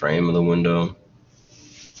frame of the window,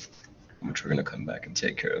 which we're gonna come back and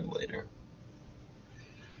take care of later.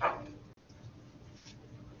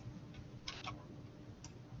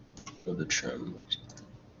 Or the trim.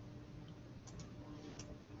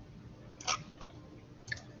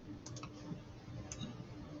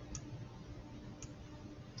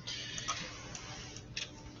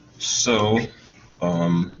 So,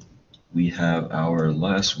 we have our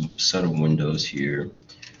last set of windows here.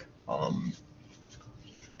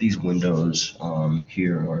 These windows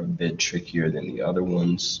here are a bit trickier than the other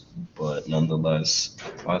ones, but nonetheless,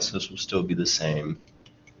 the process will still be the same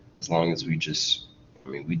as long as we just I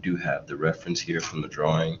mean, we do have the reference here from the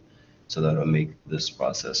drawing, so that'll make this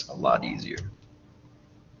process a lot easier.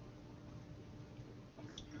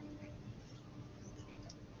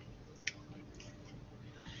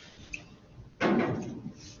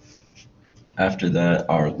 After that,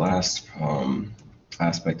 our last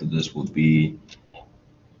aspect of this will be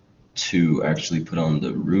to actually put on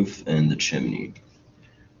the roof and the chimney,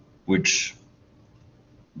 which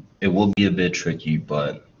it will be a bit tricky,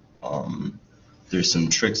 but there's some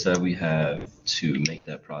tricks that we have to make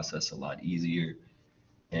that process a lot easier.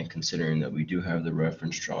 And considering that we do have the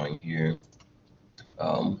reference drawing here,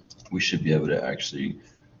 we should be able to actually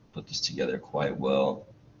put this together quite well.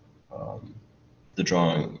 The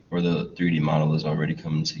drawing or the 3D model is already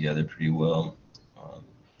coming together pretty well.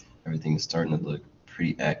 Everything's starting to look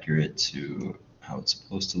pretty accurate to how it's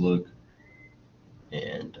supposed to look.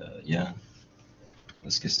 And yeah,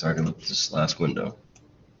 let's get started with this last window.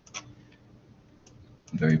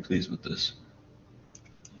 I'm very pleased with this.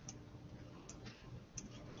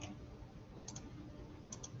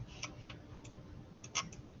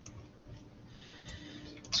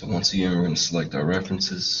 So once again, we're going to select our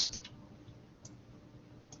references.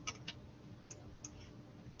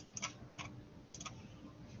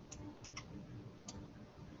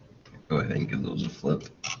 Go ahead and give those a flip.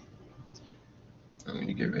 I'm going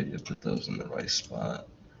to get ready to put those in the right spot.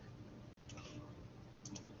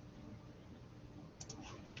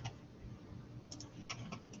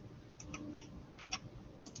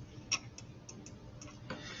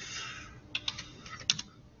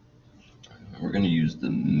 We're going to use the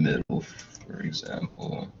middle, for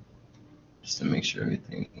example, just to make sure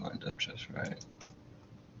everything lined up just right,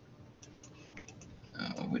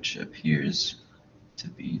 which appears to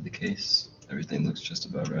be the case. Everything looks just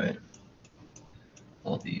about right.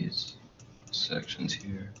 All these sections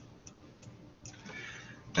here.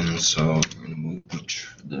 And so I'm going to move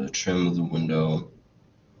the trim of the window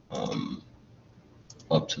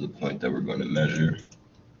up to the point that we're going to measure.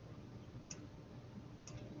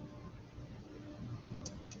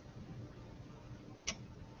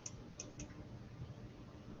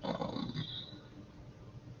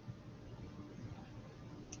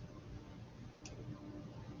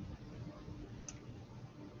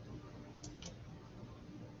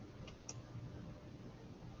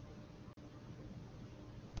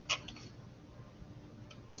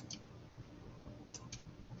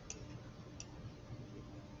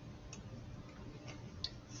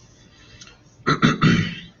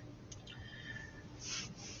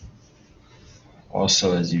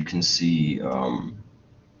 Also, as you can see,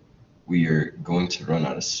 we are going to run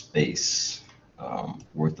out of space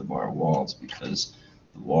worth of our walls because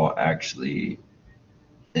the wall actually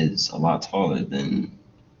is a lot taller than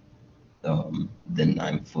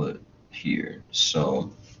 9 foot here.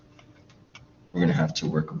 So we're gonna have to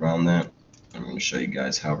work around that. I'm gonna show you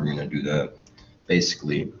guys how we're gonna do that.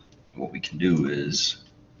 Basically, what we can do is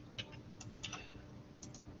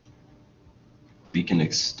we can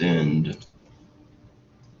extend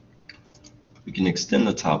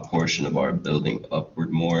the top portion of our building upward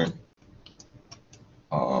more,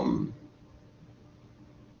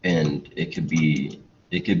 and it could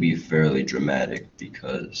be fairly dramatic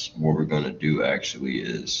because what we're going to do actually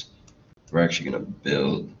is we're actually going to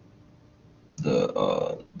build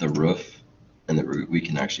the roof, and we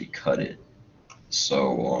can actually cut it.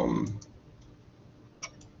 So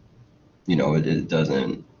you know,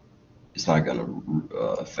 it's not going to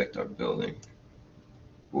affect our building.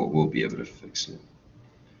 We'll be able to fix it.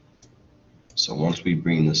 So once we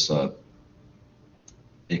bring this up,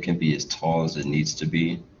 it can be as tall as it needs to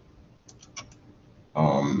be,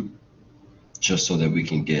 just so that we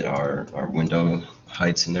can get our window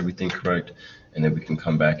heights and everything correct, and then we can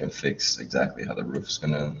come back and fix exactly how the roof is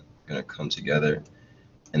gonna come together.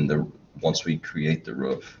 And once we create the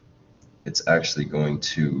roof, it's actually going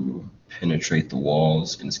to penetrate the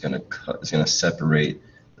walls, and it's gonna separate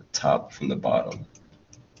the top from the bottom.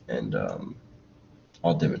 And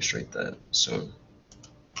I'll demonstrate that soon.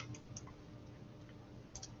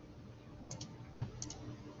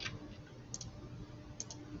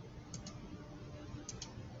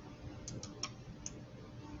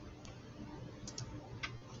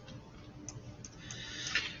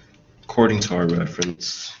 According to our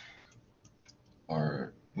reference,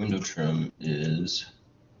 our window trim is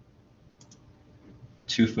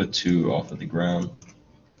 2'2" off of the ground.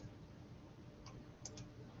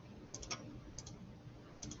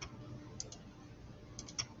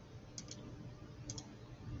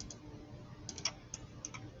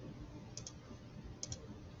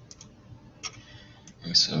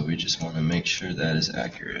 And so we just want to make sure that is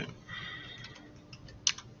accurate.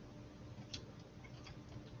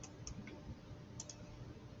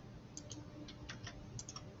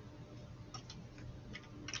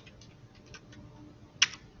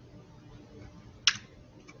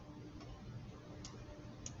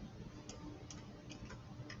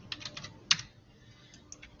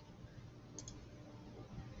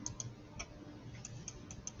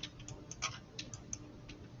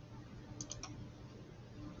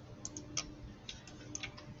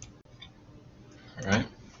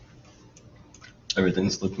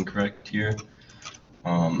 everything's looking correct here.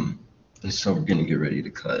 And so we're gonna get ready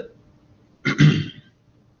to cut.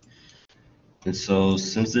 And so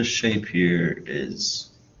since this shape here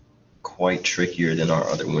is quite trickier than our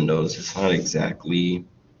other windows, it's not exactly,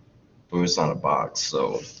 well, it's not a box,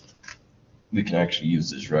 so we can actually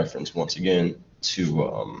use this reference once again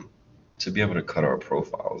to be able to cut our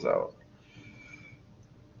profiles out.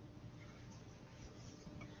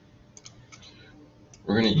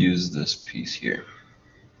 We're going to use this piece here.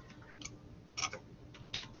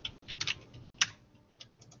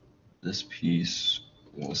 This piece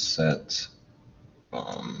will set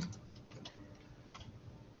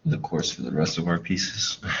the course for the rest of our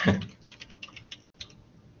pieces.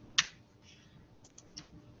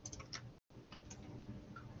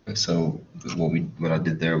 And so what I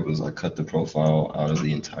did there was I cut the profile out of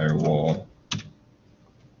the entire wall.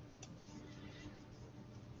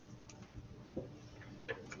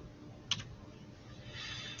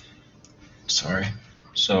 Sorry.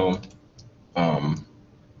 So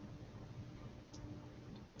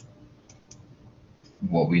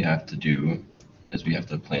what we have to do is we have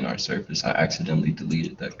to plane our surface. I accidentally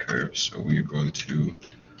deleted that curve, so we're going to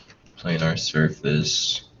plane our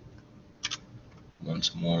surface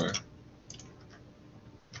once more.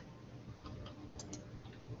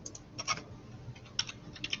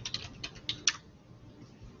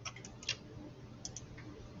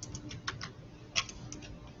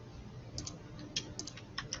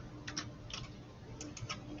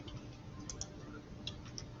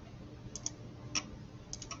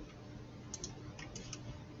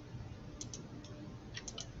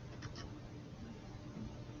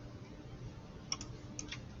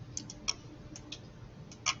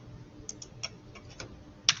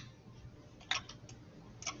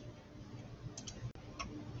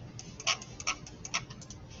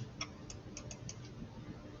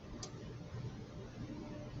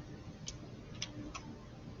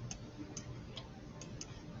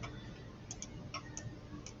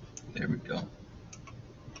 There we go.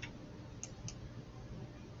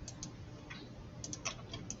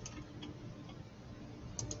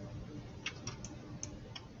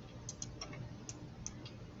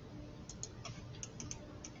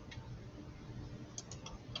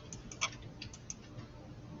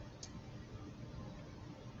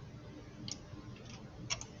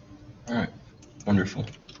 All right, wonderful.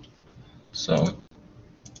 So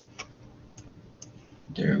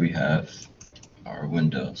there we have our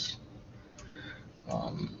windows.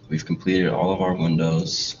 We've completed all of our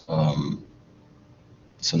windows.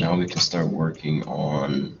 So now we can start working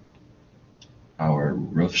on our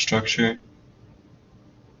roof structure.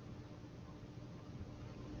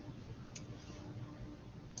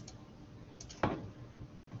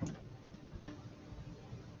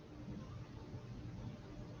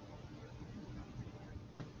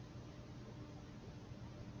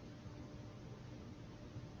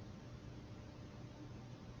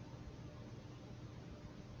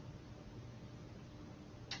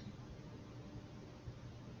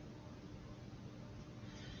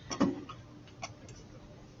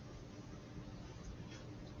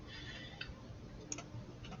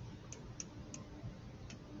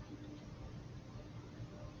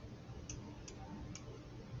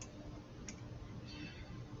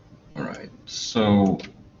 All right, so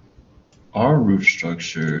our roof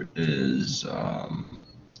structure is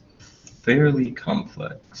fairly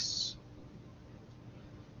complex.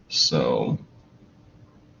 So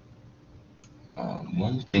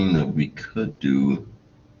one thing that we could do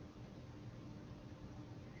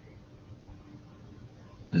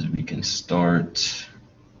is we can start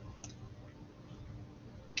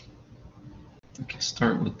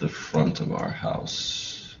with the front of our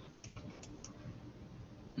house.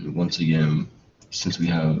 And once again, since we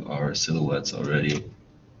have our silhouettes already,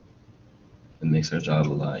 it makes our job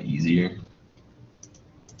a lot easier.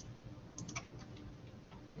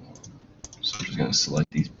 So I'm just going to select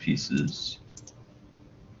these pieces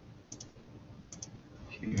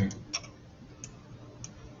here.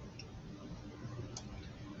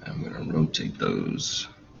 I'm going to rotate those.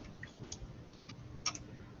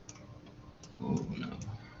 Oh no.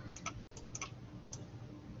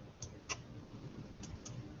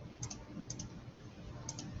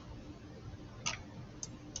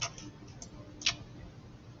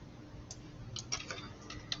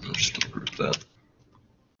 I'll just approve that.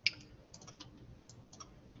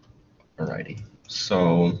 Alrighty.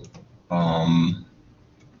 So,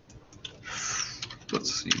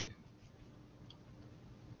 let's see.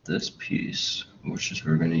 This piece, which is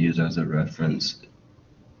we're going to use as a reference,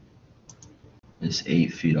 is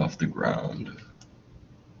 8 feet off the ground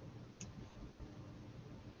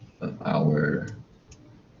of our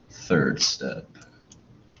third step.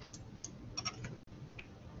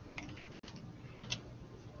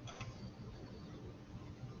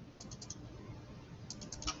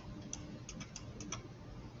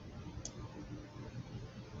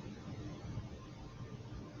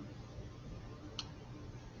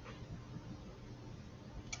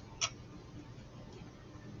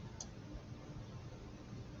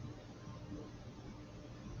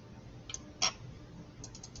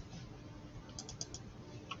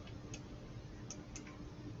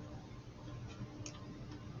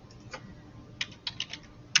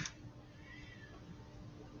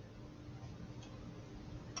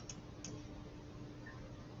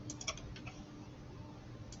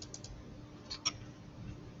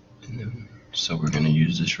 So we're going to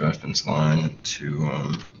use this reference line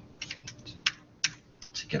to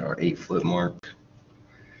get our 8-foot mark.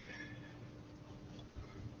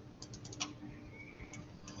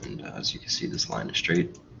 And as you can see, this line is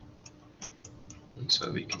straight. And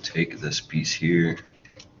so we can take this piece here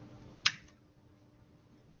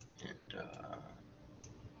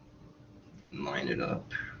and line it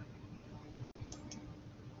up.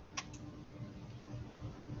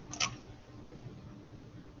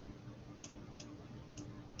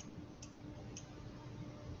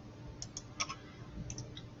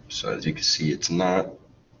 So as you can see, it's not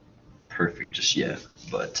perfect just yet,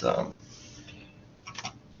 but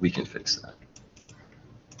we can fix that.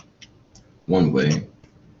 One way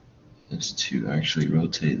is to actually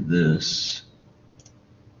rotate this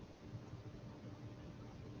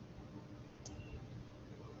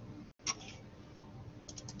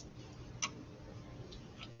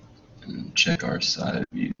and check our side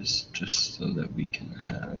views just so that we can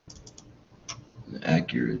have an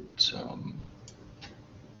accurate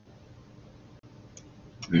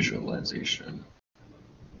visualization.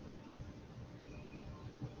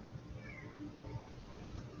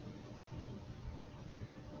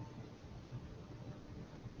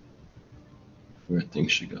 Where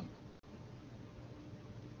things should go.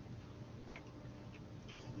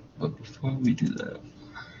 But before we do that,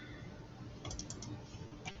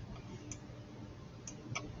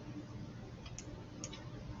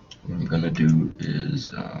 what I'm going to do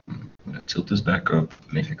is I'm going to tilt this back up,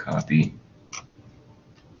 make a copy,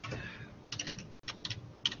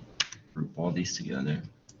 group all these together,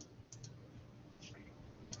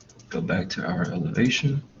 go back to our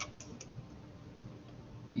elevation,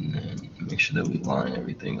 and then make sure that we line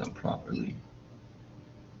everything up properly.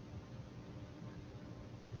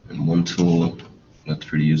 And one tool that's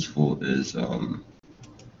pretty useful is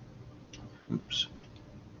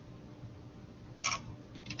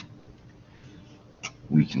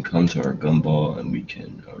we can come to our gumball and we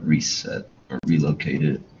can reset or relocate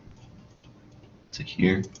it to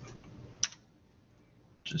here,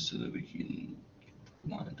 just so that we can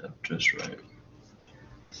line it up just right.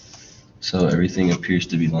 So everything appears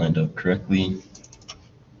to be lined up correctly,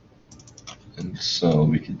 and so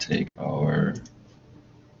we can take our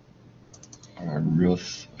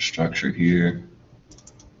roof structure here,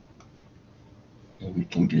 and we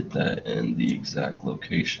can get that in the exact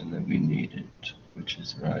location that we need it, which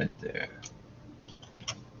is right there.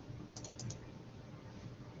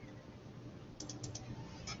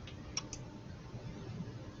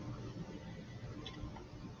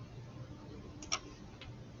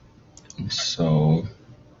 And so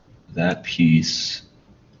that piece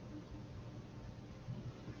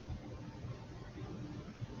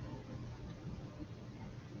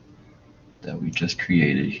that we just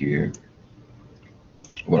created here,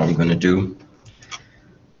 what I'm going to do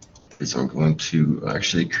is I'm going to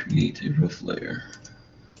actually create a roof layer.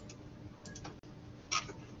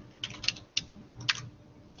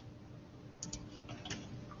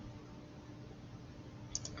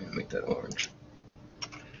 And make that orange.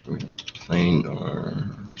 Plane or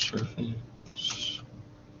surface.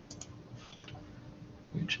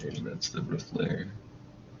 We change that's the roof layer.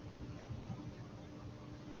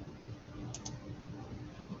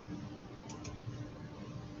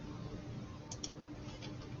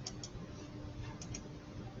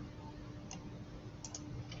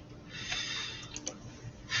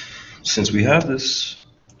 Since we have this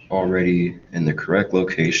already in the correct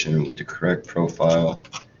location with the correct profile,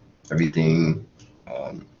 everything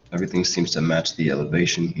seems to match the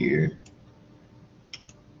elevation here.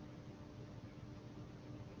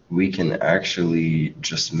 We can actually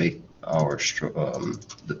just make our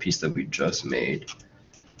the piece that we just made.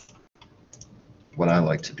 What I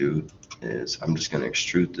like to do is I'm just going to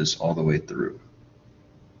extrude this all the way through.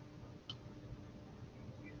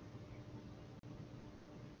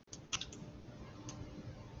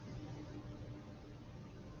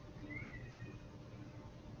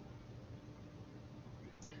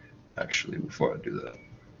 Actually, before I do that,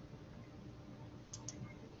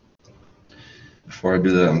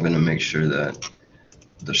 I'm going to make sure that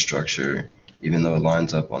the structure, even though it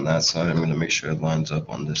lines up on that side, I'm going to make sure it lines up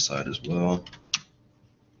on this side as well.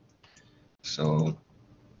 So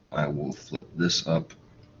I will flip this up,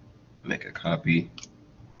 make a copy,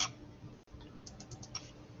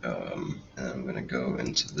 and I'm going to go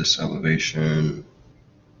into this elevation,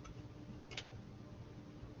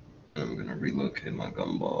 and I'm going to relocate my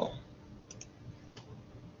gumball.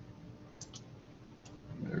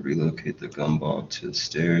 I'm going to relocate the gumball to the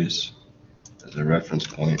stairs as a reference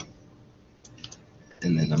point,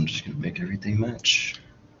 and then I'm just going to make everything match.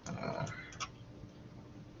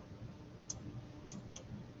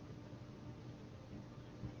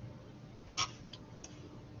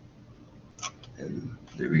 And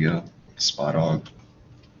there we go, spot on.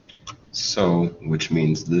 So, which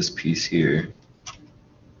means this piece here,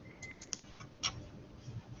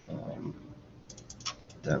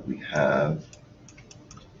 that we have,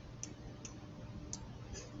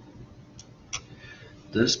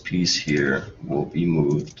 this piece here will be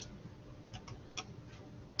moved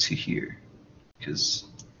to here, because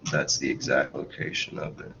that's the exact location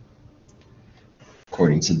of it,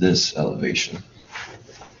 according to this elevation.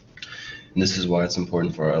 And this is why it's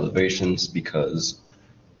important for our elevations, because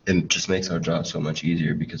it just makes our job so much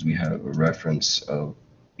easier, because we have a reference of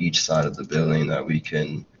each side of the building that we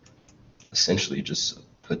can essentially just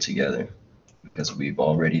put together, because we've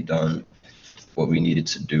already done what we needed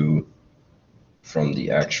to do from the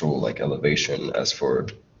actual like elevation as for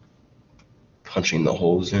punching the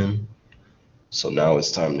holes in. So now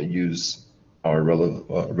it's time to use our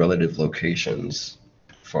relative locations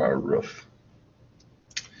for our roof.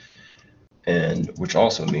 And which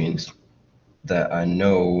also means that I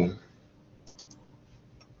know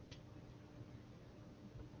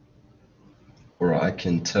or I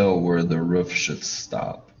can tell where the roof should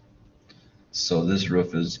stop. So this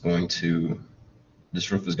roof is going to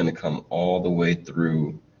come all the way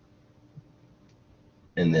through,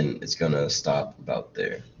 and then it's going to stop about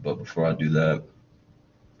there. But before I do that,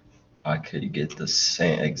 I could get the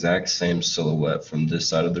exact same silhouette from this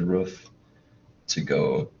side of the roof to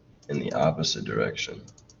go in the opposite direction.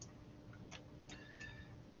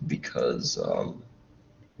 Because,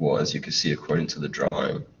 well, as you can see, according to the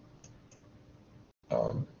drawing,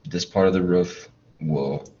 this part of the roof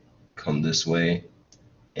will come this way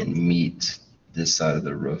and meet this side of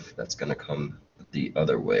the roof that's going to come the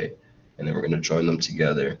other way. And then we're going to join them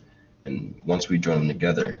together. And once we join them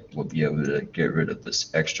together, we'll be able to get rid of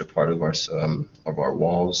this extra part of our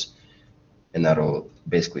walls, and that'll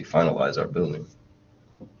basically finalize our building.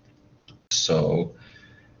 So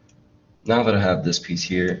now that I have this piece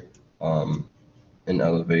here in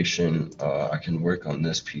elevation, I can work on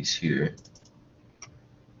this piece here.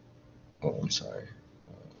 Oh, I'm sorry.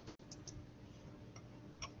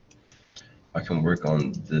 I can work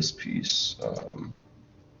on this piece.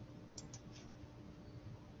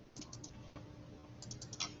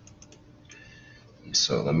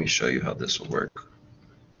 So let me show you how this will work.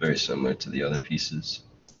 Very similar to the other pieces.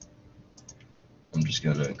 I'm just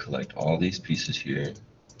going to collect all these pieces here.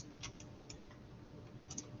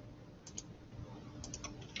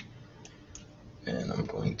 And I'm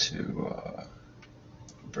going to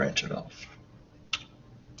branch it off.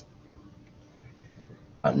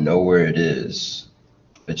 I know where it is.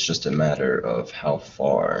 It's just a matter of how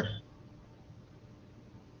far,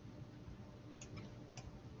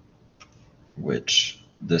 which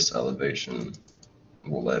this elevation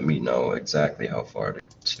will let me know exactly how far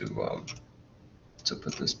to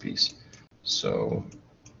put this piece. So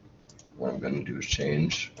what I'm going to do is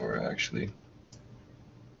change, or actually,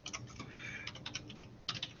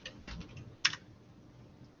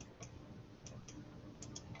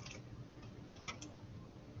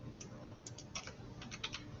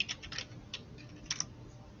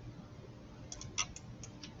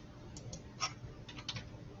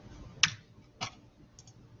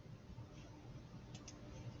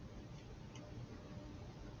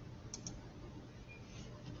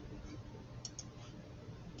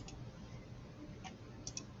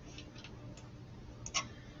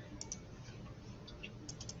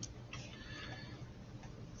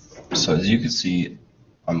 so as you can see,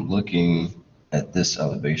 I'm looking at this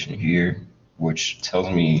elevation here, which tells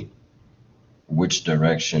me which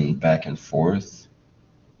direction back and forth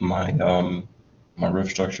my my roof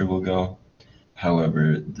structure will go.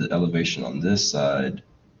 However, the elevation on this side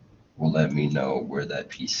will let me know where that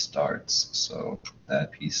piece starts. So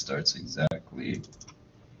that piece starts exactly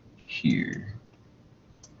here.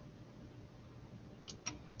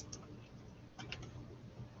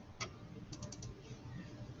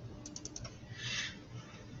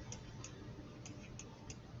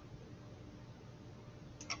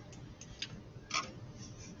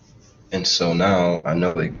 And so now I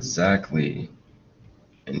know exactly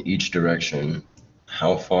in each direction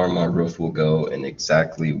how far my roof will go and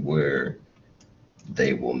exactly where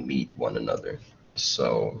they will meet one another.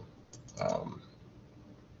 So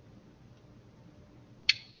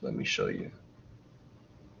let me show you.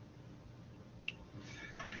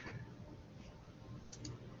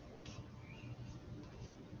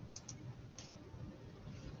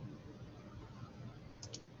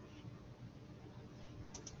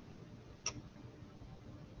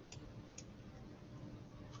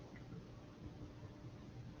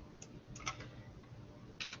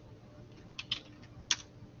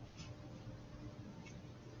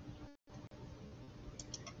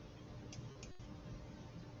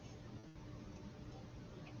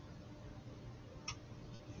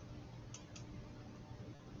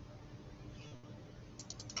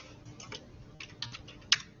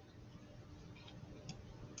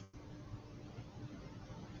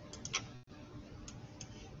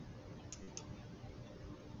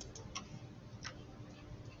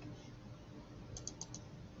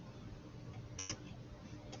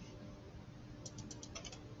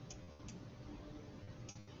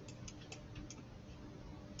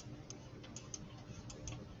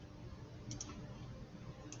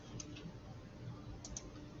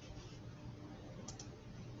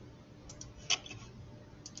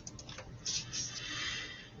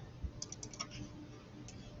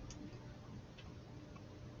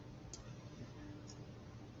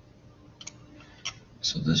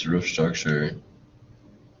 So this roof structure,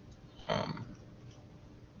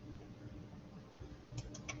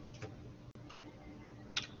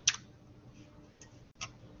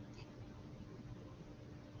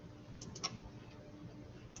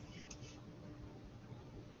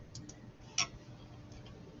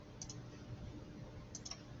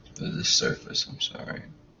 this surface, I'm sorry,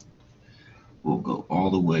 will go all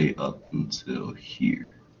the way up until here.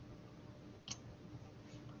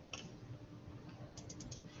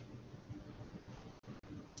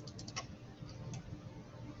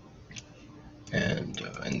 And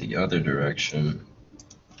in the other direction,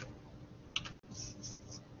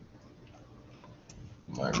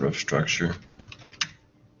 my roof structure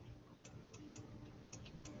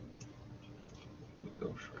will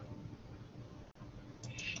go from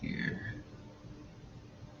here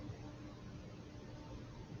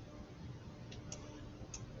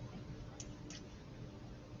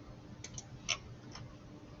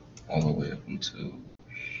all the way up until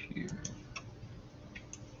here.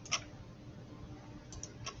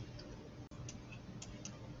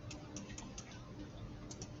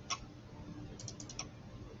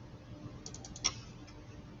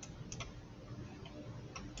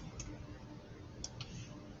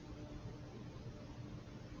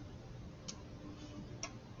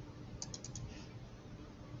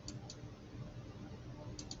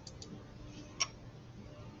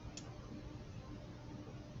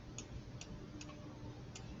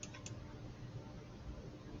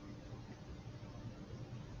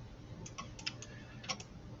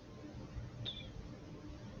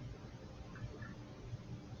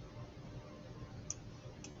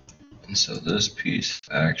 And so this piece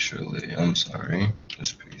actually, I'm sorry,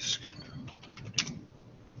 this piece.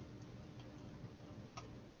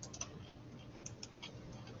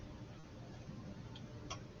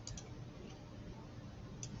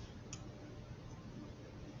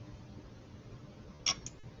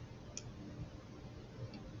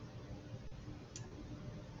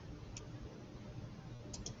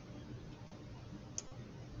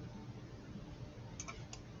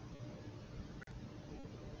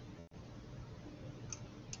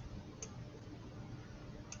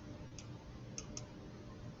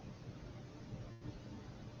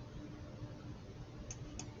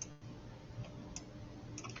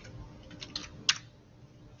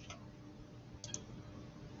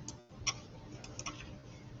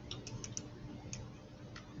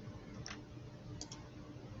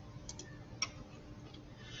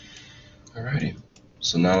 Alrighty.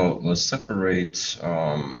 So now let's separate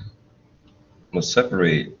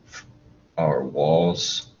our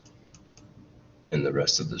walls and the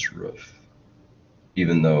rest of this roof.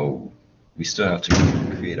 Even though we still have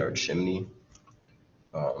to create our chimney,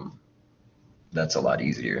 that's a lot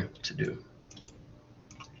easier to do.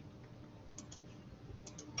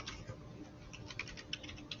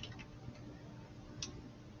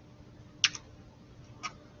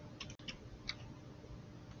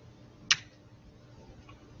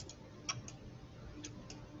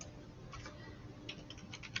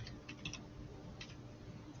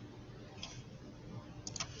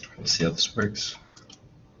 Let's see how this works.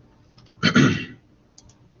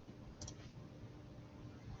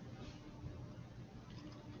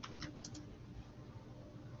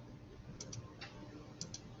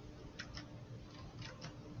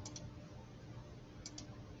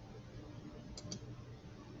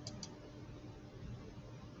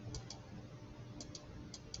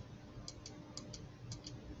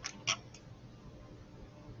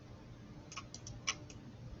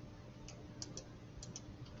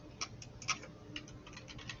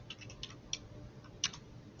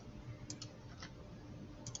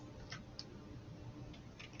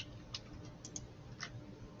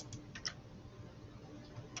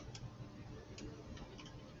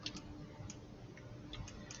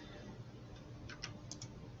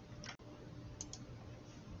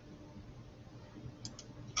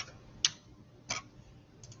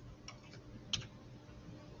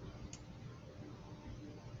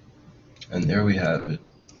 And there we have it.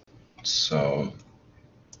 So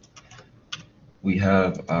we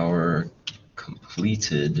have our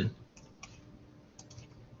completed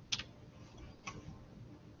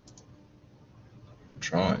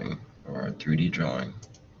drawing, or our 3D drawing.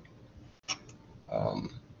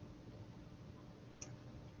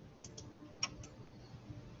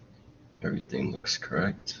 Everything looks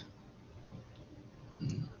correct.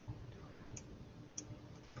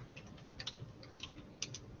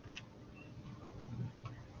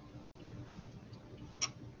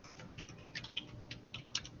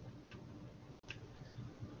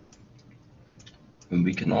 And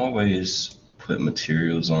we can always put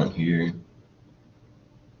materials on here.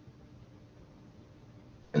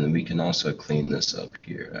 And then we can also clean this up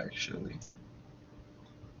here, actually.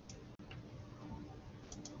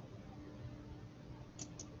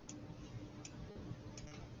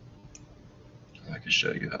 I can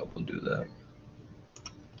show you how we'll do that.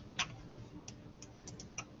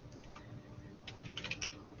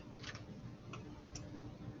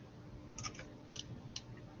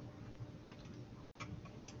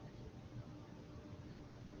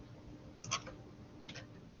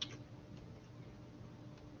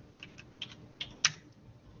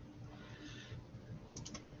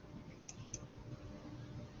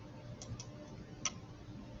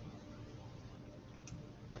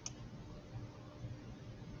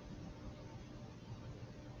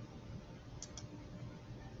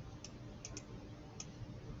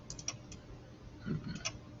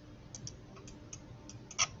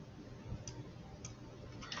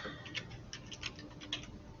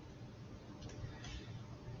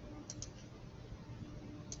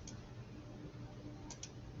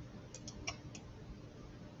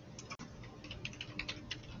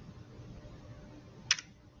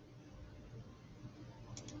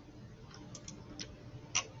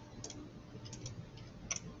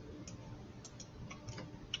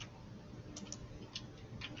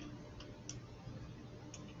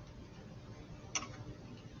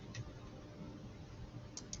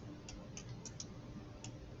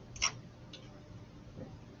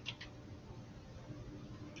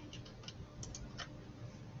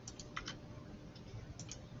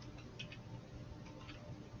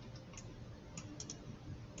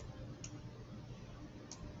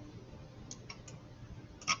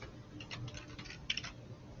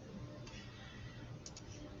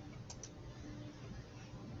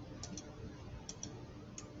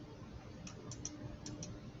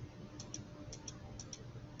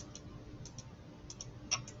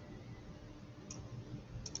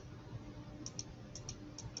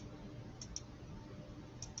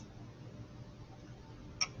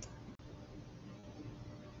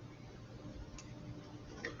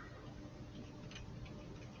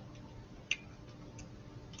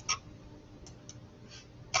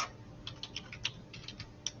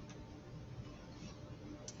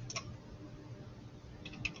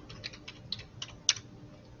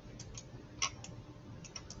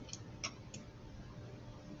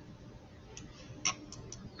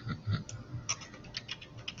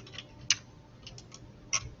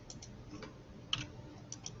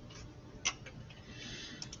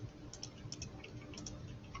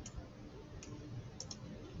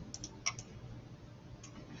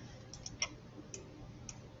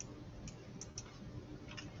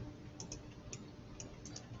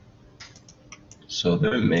 So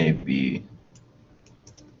there may be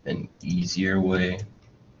an easier way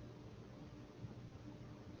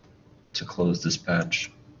to close this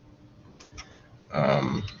patch.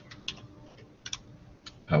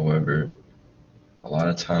 However, a lot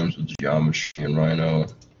of times with geometry and Rhino,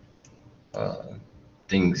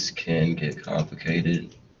 things can get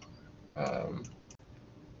complicated.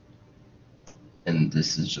 And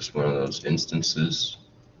this is just one of those instances.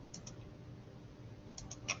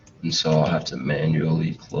 And so I'll have to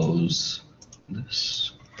manually close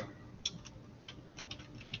this.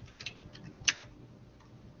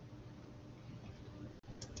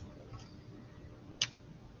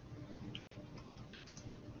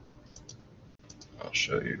 I'll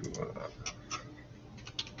show you.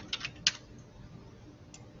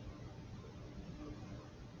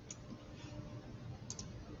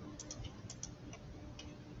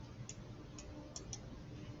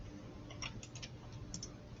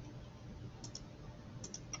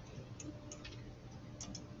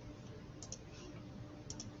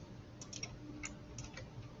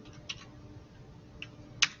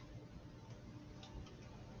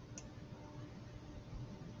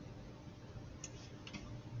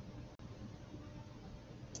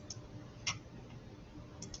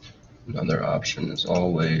 Another option is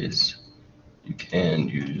always you can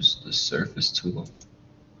use the surface tool.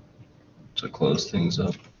 to close things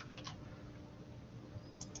up.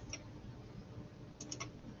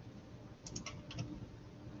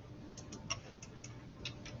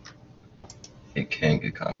 It can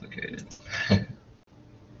get complicated.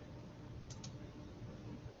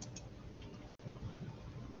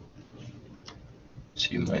 So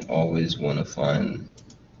you might always want to find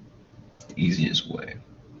the easiest way.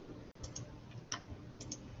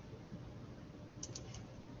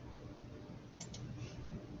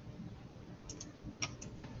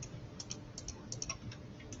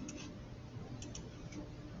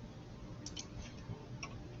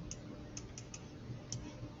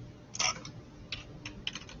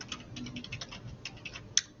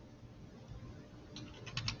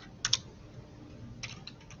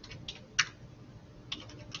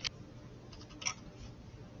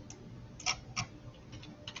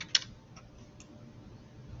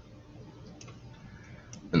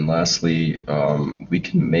 And lastly, we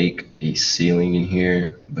can make a ceiling in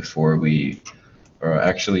here before we, or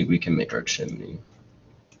actually we can make our chimney.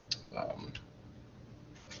 Um,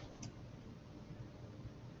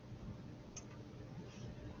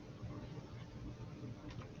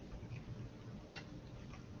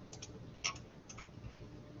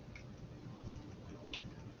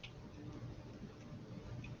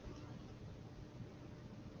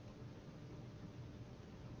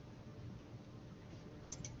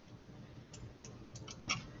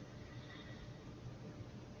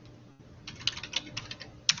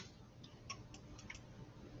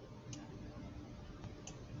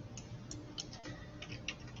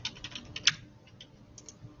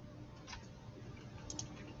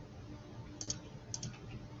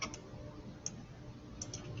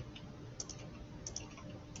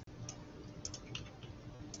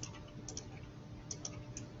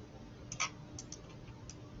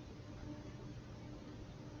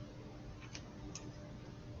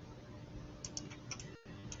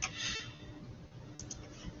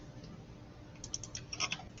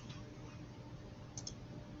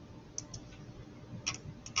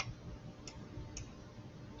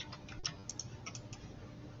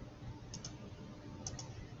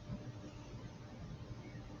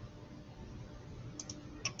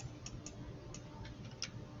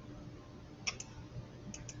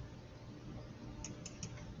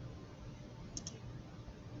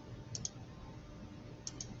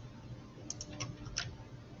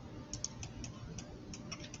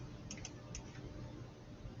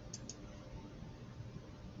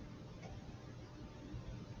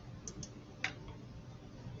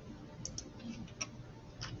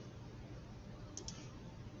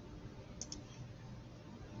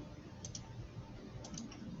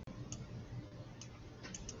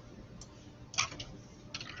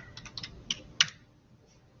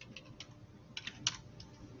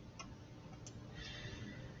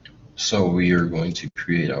 So we are going to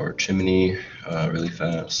create our chimney really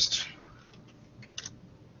fast.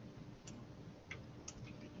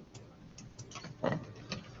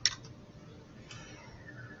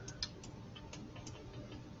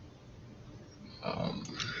 Um,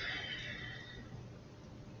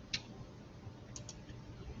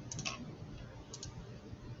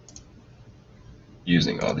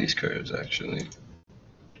 Using all these curves actually.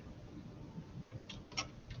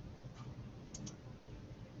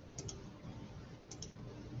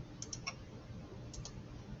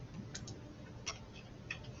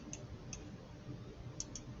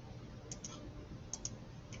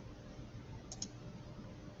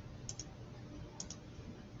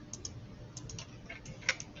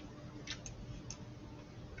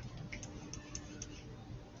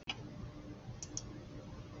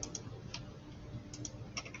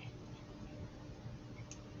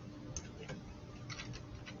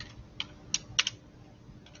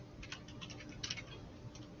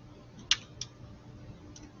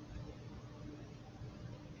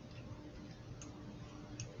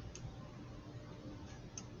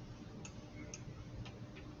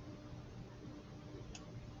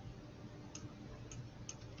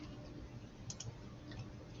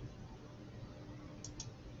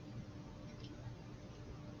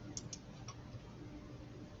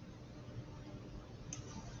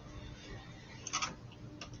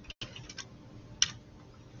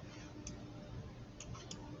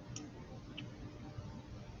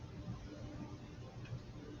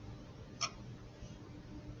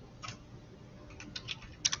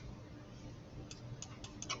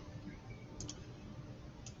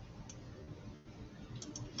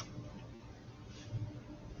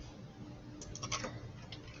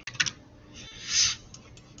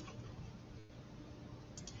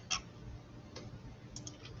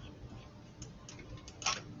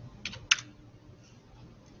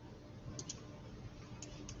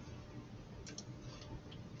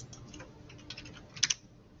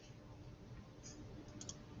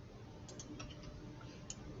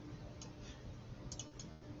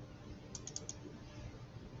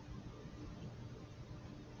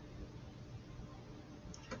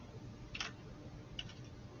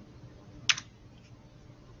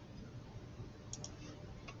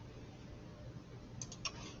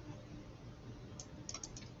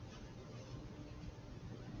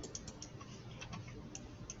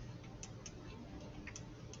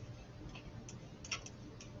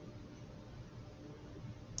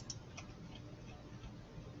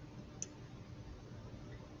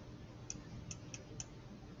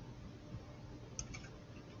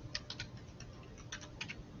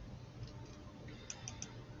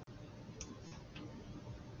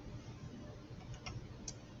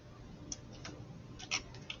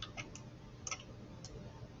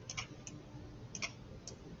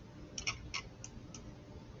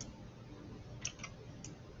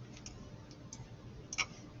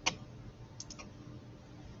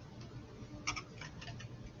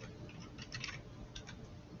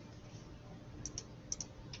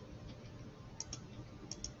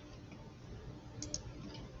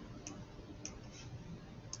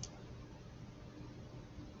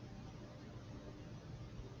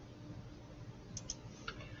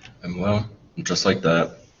 And well, just like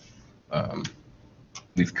that, um,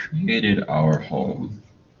 we've created our home.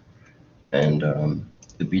 And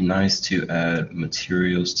it'd be nice to add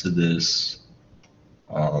materials to this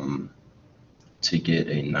um, to get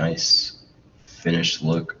a nice finished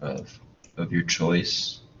look of your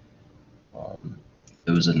choice.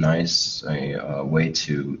 It was a nice way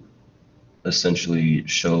to essentially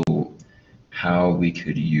show how we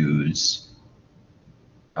could use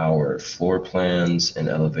our floor plans and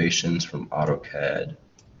elevations from AutoCAD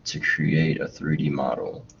to create a 3D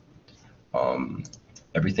model. Um,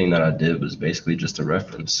 Everything that I did was basically just a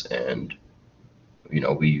reference, and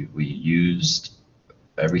we used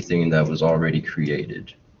everything that was already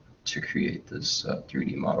created to create this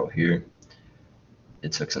 3D model here.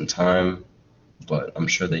 It took some time, but I'm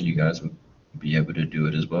sure that you guys would be able to do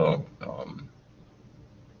it as well.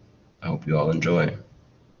 I hope you all enjoy.